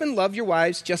 25, husband, love your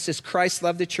wives just as Christ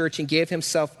loved the church and gave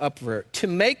himself up for her. To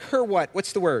make her what?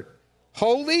 What's the word?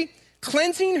 Holy,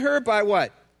 cleansing her by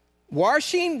what?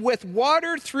 Washing with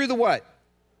water through the what?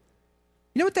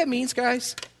 You know what that means,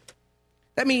 guys?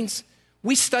 That means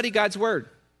we study God's word.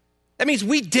 That means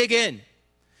we dig in.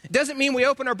 It doesn't mean we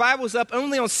open our Bibles up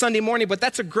only on Sunday morning, but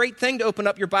that's a great thing to open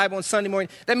up your Bible on Sunday morning.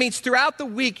 That means throughout the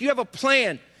week you have a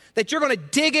plan that you're going to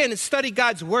dig in and study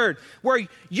God's word, where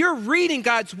you're reading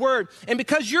God's word. And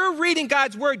because you're reading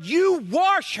God's word, you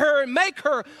wash her and make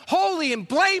her holy and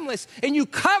blameless, and you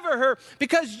cover her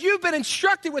because you've been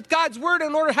instructed with God's word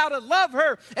in order how to love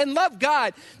her and love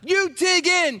God. You dig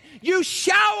in, you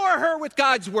shower her with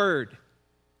God's word.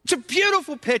 It's a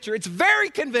beautiful picture. It's very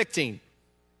convicting.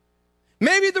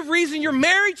 Maybe the reason your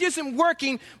marriage isn't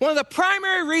working, one of the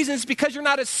primary reasons is because you're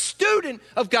not a student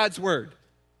of God's word.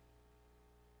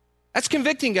 That's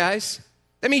convicting, guys.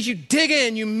 That means you dig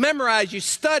in, you memorize, you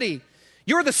study.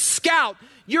 You're the scout.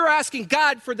 You're asking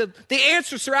God for the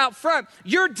answers are out front.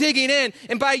 You're digging in.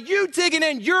 And by you digging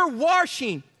in, you're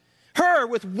washing her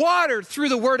with water through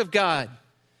the word of God.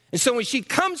 And so when she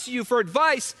comes to you for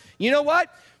advice, you know what?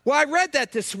 Well, I read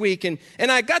that this week, and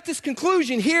I got this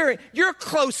conclusion here. You're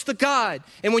close to God.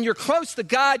 And when you're close to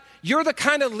God, you're the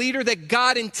kind of leader that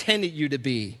God intended you to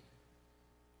be.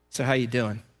 So how you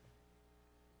doing?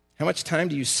 How much time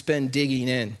do you spend digging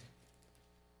in?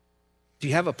 Do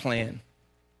you have a plan?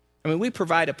 I mean, we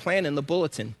provide a plan in the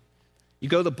bulletin. You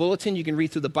go to the bulletin, you can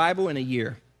read through the Bible in a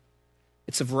year.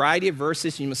 It's a variety of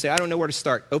verses, and you must say, I don't know where to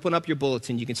start. Open up your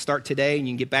bulletin. You can start today, and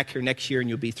you can get back here next year, and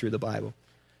you'll be through the Bible.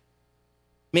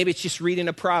 Maybe it's just reading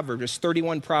a proverb. There's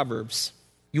 31 proverbs.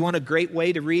 You want a great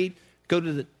way to read? Go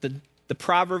to the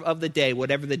proverb of the day.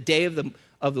 Whatever the day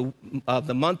of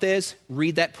the month is,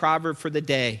 read that proverb for the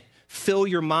day. Fill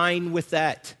your mind with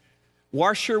that.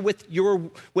 Wash her with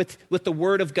the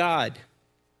word of God.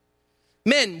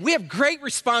 Men, we have great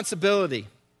responsibility.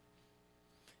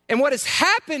 And what has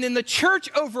happened in the church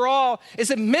overall is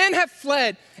that men have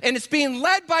fled, and it's being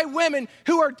led by women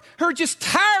who are just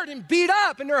tired and beat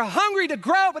up, and they're hungry to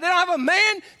grow, but they don't have a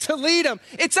man to lead them.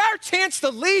 It's our chance to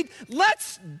lead.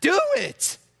 Let's do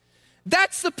it.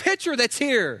 That's the picture that's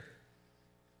here.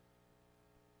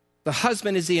 The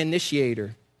husband is the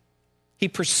initiator. He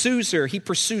pursues her. He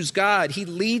pursues God. He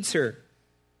leads her.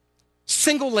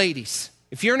 Single ladies,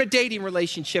 if you're in a dating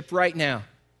relationship right now,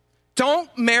 don't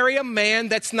marry a man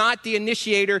that's not the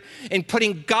initiator in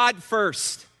putting God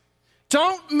first.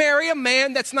 Don't marry a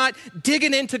man that's not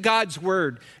digging into God's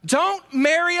word. Don't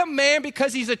marry a man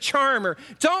because he's a charmer.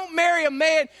 Don't marry a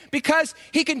man because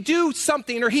he can do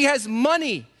something or he has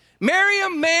money. Marry a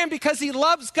man because he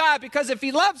loves God, because if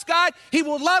he loves God, he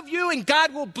will love you and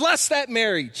God will bless that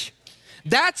marriage.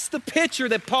 That's the picture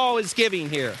that Paul is giving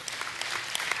here.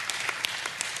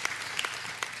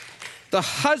 The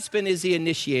husband is the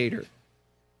initiator.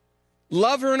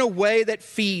 Love her in a way that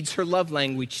feeds her love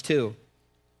language too.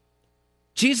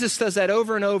 Jesus does that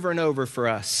over and over and over for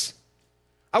us.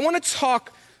 I want to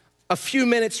talk a few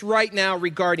minutes right now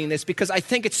regarding this because I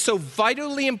think it's so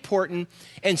vitally important,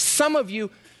 and some of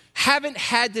you haven't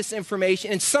had this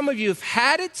information, and some of you have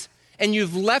had it and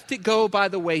you've left it go by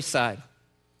the wayside.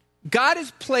 God has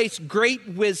placed great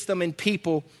wisdom in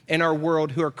people in our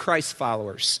world who are Christ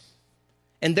followers.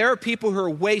 And there are people who are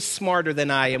way smarter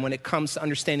than I am when it comes to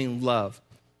understanding love.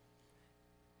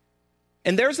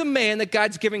 And there's a man that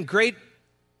God's given great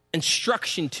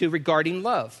instruction to regarding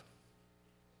love.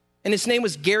 And his name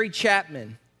was Gary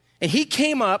Chapman. And he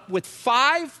came up with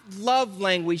 5 love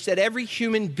languages that every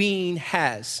human being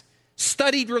has.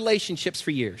 Studied relationships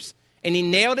for years. And he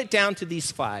nailed it down to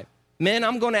these 5. Men,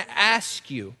 I'm going to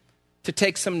ask you to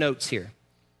take some notes here.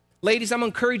 Ladies, I'm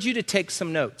going to encourage you to take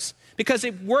some notes because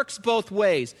it works both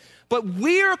ways. But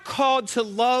we are called to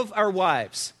love our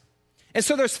wives. And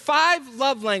so there's 5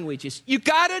 love languages. You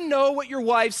got to know what your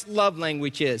wife's love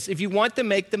language is if you want to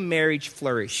make the marriage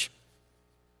flourish.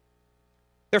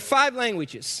 There are 5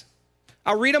 languages.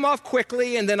 I'll read them off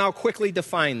quickly and then I'll quickly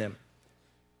define them.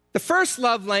 The first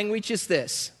love language is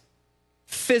this: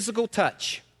 physical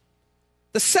touch.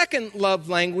 The second love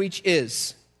language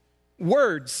is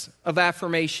words of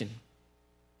affirmation.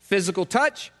 Physical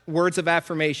touch, words of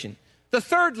affirmation. The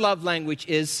third love language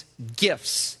is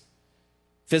gifts.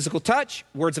 Physical touch,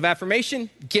 words of affirmation,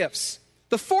 gifts.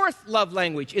 The fourth love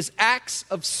language is acts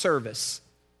of service.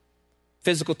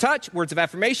 Physical touch, words of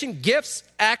affirmation, gifts,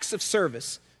 acts of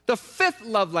service. The fifth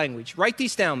love language, write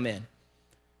these down, men,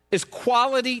 is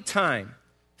quality time.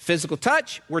 Physical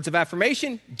touch, words of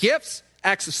affirmation, gifts,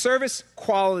 acts of service,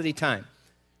 quality time.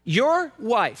 Your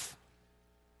wife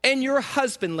and your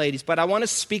husband, ladies, but I want to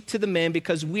speak to the men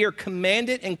because we are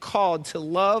commanded and called to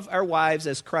love our wives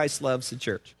as Christ loves the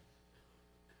church.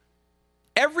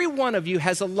 Every one of you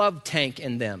has a love tank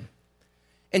in them.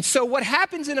 And so what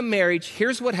happens in a marriage,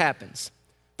 here's what happens.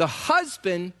 The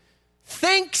husband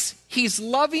thinks he's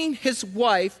loving his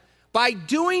wife by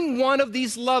doing one of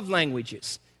these love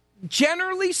languages.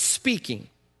 generally speaking,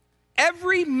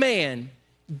 every man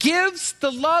gives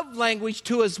the love language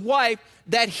to his wife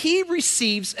that he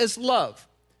receives as love.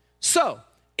 So,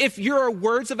 if you're a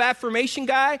words of affirmation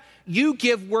guy, you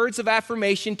give words of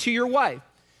affirmation to your wife.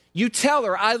 You tell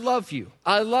her, I love you,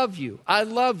 I love you, I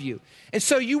love you. And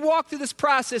so you walk through this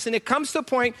process, and it comes to a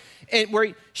point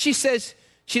where she says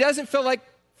she doesn't feel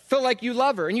like you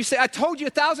love her. And you say, I told you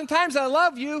 1,000 times I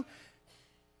love you,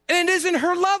 and it isn't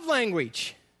her love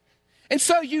language. And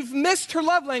so you've missed her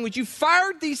love language. You've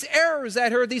fired these arrows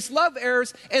at her, these love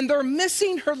arrows, and they're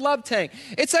missing her love tank.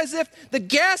 It's as if the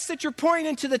gas that you're pouring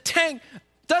into the tank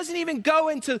doesn't even go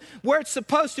into where it's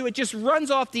supposed to. It just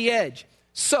runs off the edge.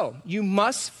 So you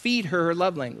must feed her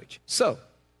love language. So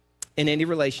in any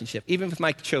relationship, even with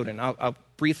my children, I'll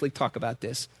briefly talk about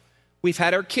this. We've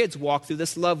had our kids walk through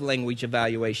this love language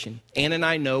evaluation. Ann and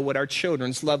I know what our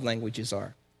children's love languages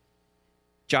are.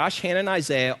 Josh, Hannah, and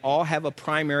Isaiah all have a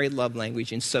primary love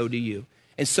language, and so do you.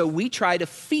 And so we try to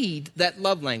feed that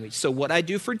love language. So what I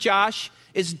do for Josh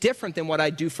is different than what I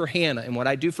do for Hannah. And what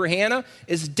I do for Hannah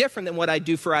is different than what I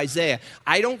do for Isaiah.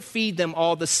 I don't feed them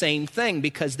all the same thing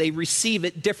because they receive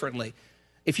it differently.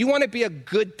 If you want to be a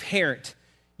good parent,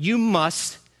 you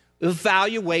must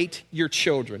evaluate your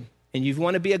children. And if you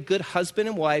want to be a good husband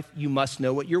and wife, you must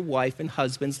know what your wife and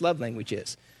husband's love language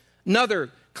is.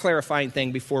 Another clarifying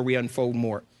thing before we unfold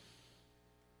more.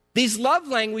 These love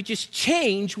languages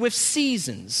change with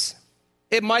seasons.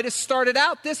 It might have started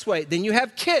out this way. Then you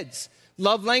have kids.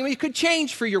 Love language could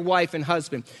change for your wife and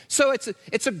husband. So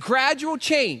it's a gradual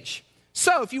change.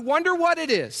 So if you wonder what it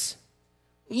is,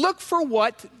 look for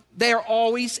what they are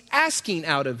always asking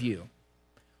out of you.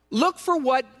 Look for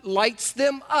what lights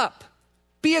them up.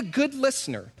 Be a good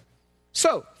listener.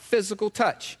 So, physical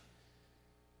touch.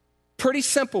 Pretty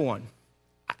simple one.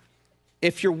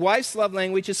 If your wife's love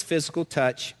language is physical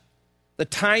touch, the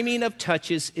timing of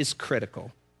touches is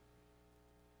critical.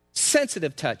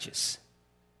 Sensitive touches.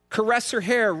 Caress her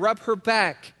hair, rub her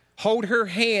back, hold her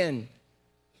hand,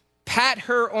 pat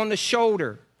her on the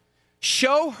shoulder.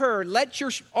 Show her, let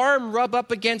your arm rub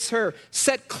up against her,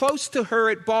 sit close to her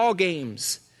at ball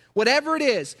games. Whatever it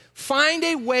is, find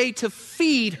a way to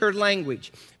feed her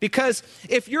language. Because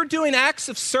if you're doing acts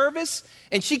of service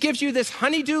and she gives you this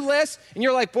honey-do list and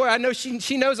you're like, boy, I know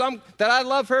she knows that I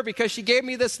love her because she gave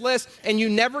me this list, and you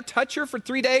never touch her for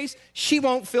 3 days, she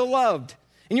won't feel loved.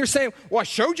 And you're saying, well, I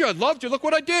showed you I loved you. Look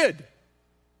what I did.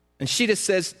 And she just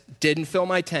says, didn't fill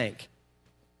my tank.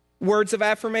 Words of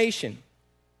affirmation.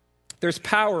 There's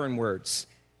power in words.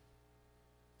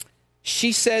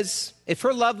 She says, if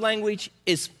her love language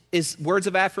is words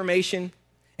of affirmation,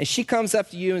 and she comes up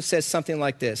to you and says something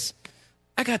like this,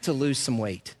 I got to lose some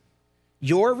weight.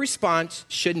 Your response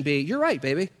shouldn't be, you're right,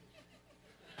 baby.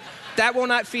 That will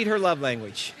not feed her love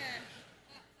language.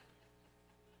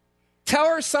 Tell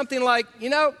her something like,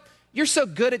 you're so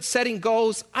good at setting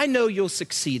goals, I know you'll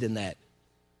succeed in that.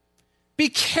 Be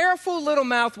careful, little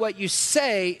mouth, what you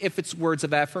say if it's words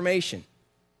of affirmation.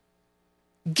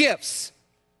 Gifts.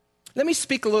 Let me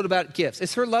speak a little about gifts.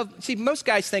 It's her love. See, most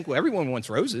guys think, well, everyone wants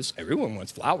roses. Everyone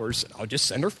wants flowers. I'll just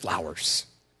send her flowers.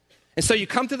 And so you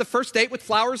come to the first date with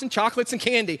flowers and chocolates and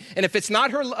candy. And if it's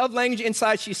not her love language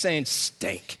inside, she's saying,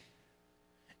 stink.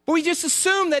 But we just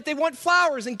assume that they want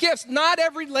flowers and gifts. Not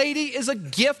every lady is a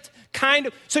gift kind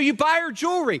of. So you buy her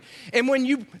jewelry. And when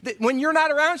you're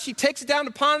not around, she takes it down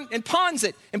to pawn and pawns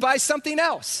it and buys something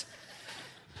else.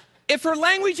 If her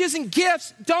language isn't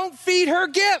gifts, don't feed her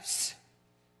gifts.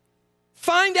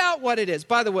 Find out what it is.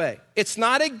 By the way, it's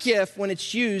not a gift when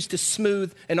it's used to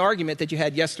smooth an argument that you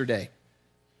had yesterday.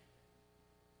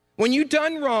 When you've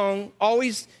done wrong,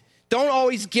 don't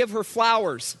always give her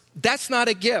flowers. That's not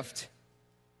a gift.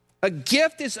 A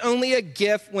gift is only a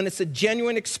gift when it's a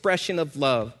genuine expression of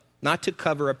love, not to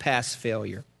cover a past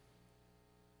failure.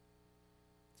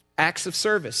 Acts of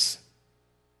service.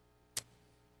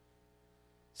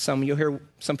 You'll hear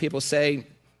some people say,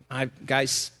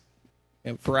 guys,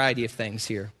 a variety of things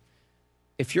here.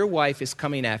 If your wife is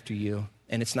coming after you,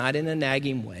 and it's not in a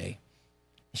nagging way,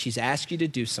 she's asked you to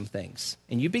do some things,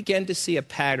 and you begin to see a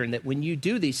pattern that when you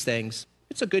do these things,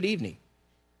 it's a good evening.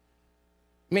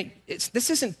 I mean, this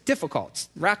isn't difficult. It's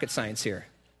rocket science here.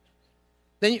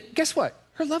 Then guess what?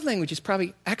 Her love language is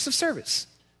probably acts of service.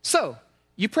 So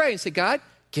you pray and say, God,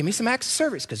 give me some acts of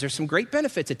service because there's some great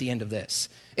benefits at the end of this.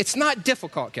 It's not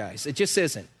difficult, guys. It just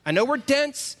isn't. I know we're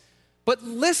dense, but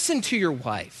listen to your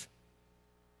wife.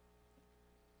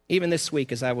 Even this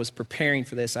week, as I was preparing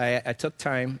for this, I took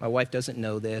time. My wife doesn't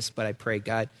know this, but I prayed,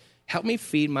 God, help me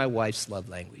feed my wife's love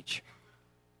language.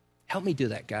 Help me do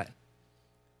that, God.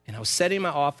 And I was sitting in my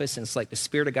office, and it's like the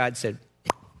Spirit of God said,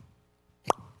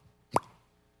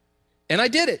 And I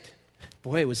did it.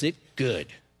 Boy, was it good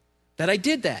that I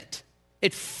did that.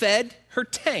 It fed her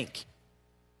tank.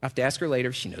 I have to ask her later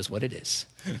if she knows what it is.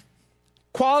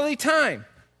 Quality time.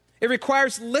 It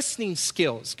requires listening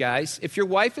skills, guys. If your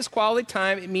wife is quality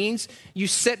time, it means you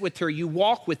sit with her, you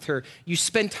walk with her, you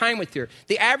spend time with her.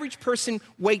 The average person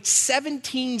waits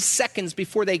 17 seconds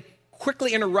before they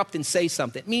quickly interrupt and say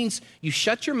something. It means you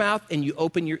shut your mouth and you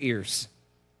open your ears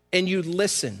and you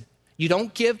listen. You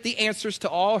don't give the answers to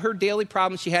all her daily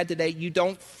problems she had today. You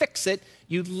don't fix it.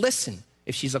 You listen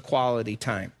if she's a quality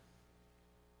time.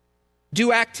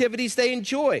 Do activities they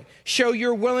enjoy. Show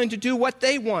you're willing to do what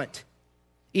they want,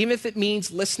 even if it means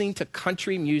listening to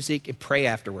country music and pray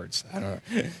afterwards. I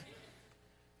don't know.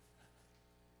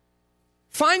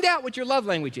 Find out what your love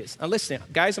language is. Now listen,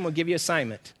 guys, I'm going to give you an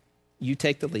assignment. You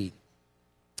take the lead.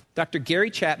 Dr. Gary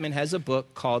Chapman has a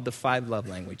book called The 5 Love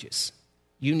Languages.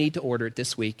 You need to order it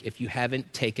this week if you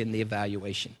haven't taken the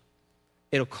evaluation.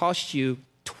 It'll cost you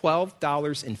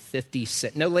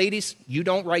 $12.50. No, ladies, you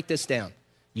don't write this down.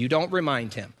 You don't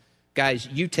remind him. Guys,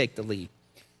 you take the lead.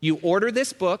 You order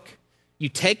this book. You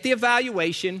take the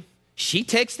evaluation. She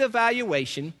takes the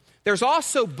evaluation. There's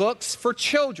also books for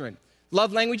children.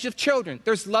 Love language of children.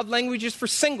 There's love languages for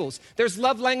singles. There's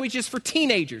love languages for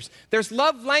teenagers. There's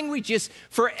love languages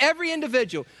for every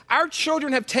individual. Our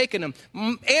children have taken them.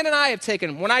 Ann and I have taken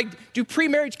them. When I do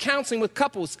pre-marriage counseling with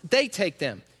couples, they take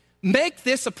them. Make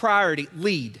this a priority.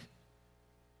 Lead.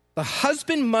 The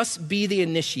husband must be the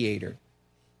initiator.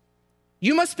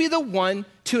 You must be the one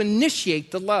to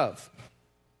initiate the love.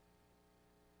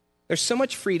 There's so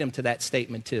much freedom to that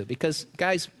statement too, because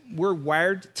guys, we're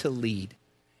wired to lead.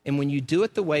 And when you do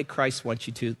it the way Christ wants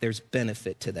you to, there's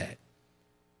benefit to that.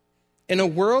 In a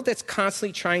world that's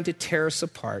constantly trying to tear us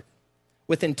apart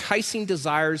with enticing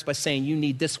desires by saying you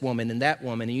need this woman and that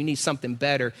woman and you need something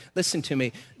better, listen to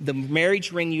me. The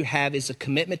marriage ring you have is a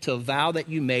commitment to a vow that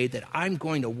you made that I'm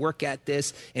going to work at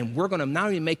this and we're going to not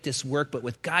only make this work, but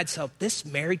with God's help, this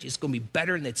marriage is going to be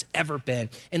better than it's ever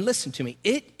been. And listen to me,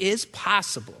 it is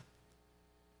possible.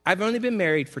 I've only been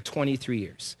married for 23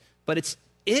 years, but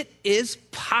it is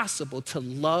possible to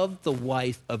love the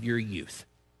wife of your youth.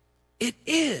 It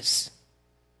is.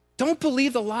 Don't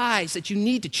believe the lies that you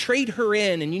need to trade her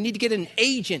in and you need to get an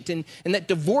agent and that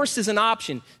divorce is an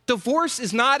option. Divorce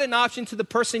is not an option to the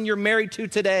person you're married to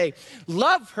today.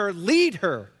 Love her, lead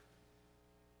her.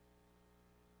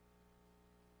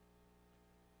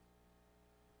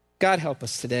 God help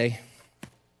us today.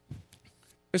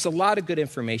 There's a lot of good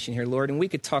information here, Lord, and we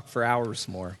could talk for hours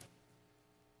more.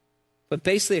 But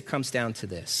basically it comes down to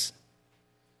this.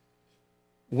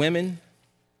 Women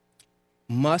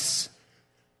must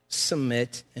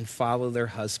submit and follow their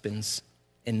husbands,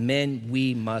 and men,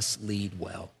 we must lead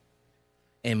well.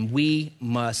 And we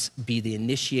must be the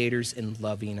initiators in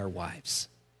loving our wives.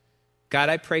 God,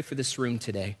 I pray for this room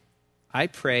today. I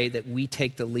pray that we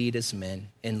take the lead as men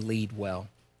and lead well.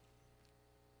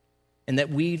 And that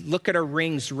we look at our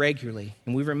rings regularly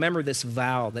and we remember this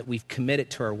vow that we've committed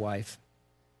to our wife.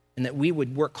 And that we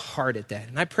would work hard at that.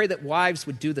 And I pray that wives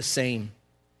would do the same.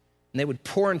 And they would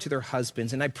pour into their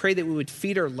husbands. And I pray that we would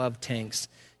feed our love tanks.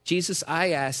 Jesus,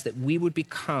 I ask that we would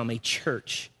become a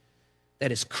church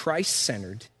that is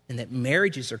Christ-centered and that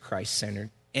marriages are Christ-centered.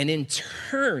 And in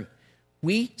turn,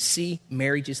 we see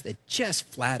marriages that just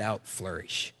flat out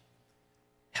flourish.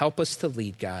 Help us to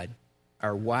lead, God.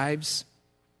 Our wives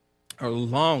are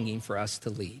longing for us to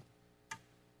lead.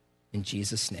 In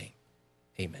Jesus' name,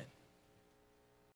 amen.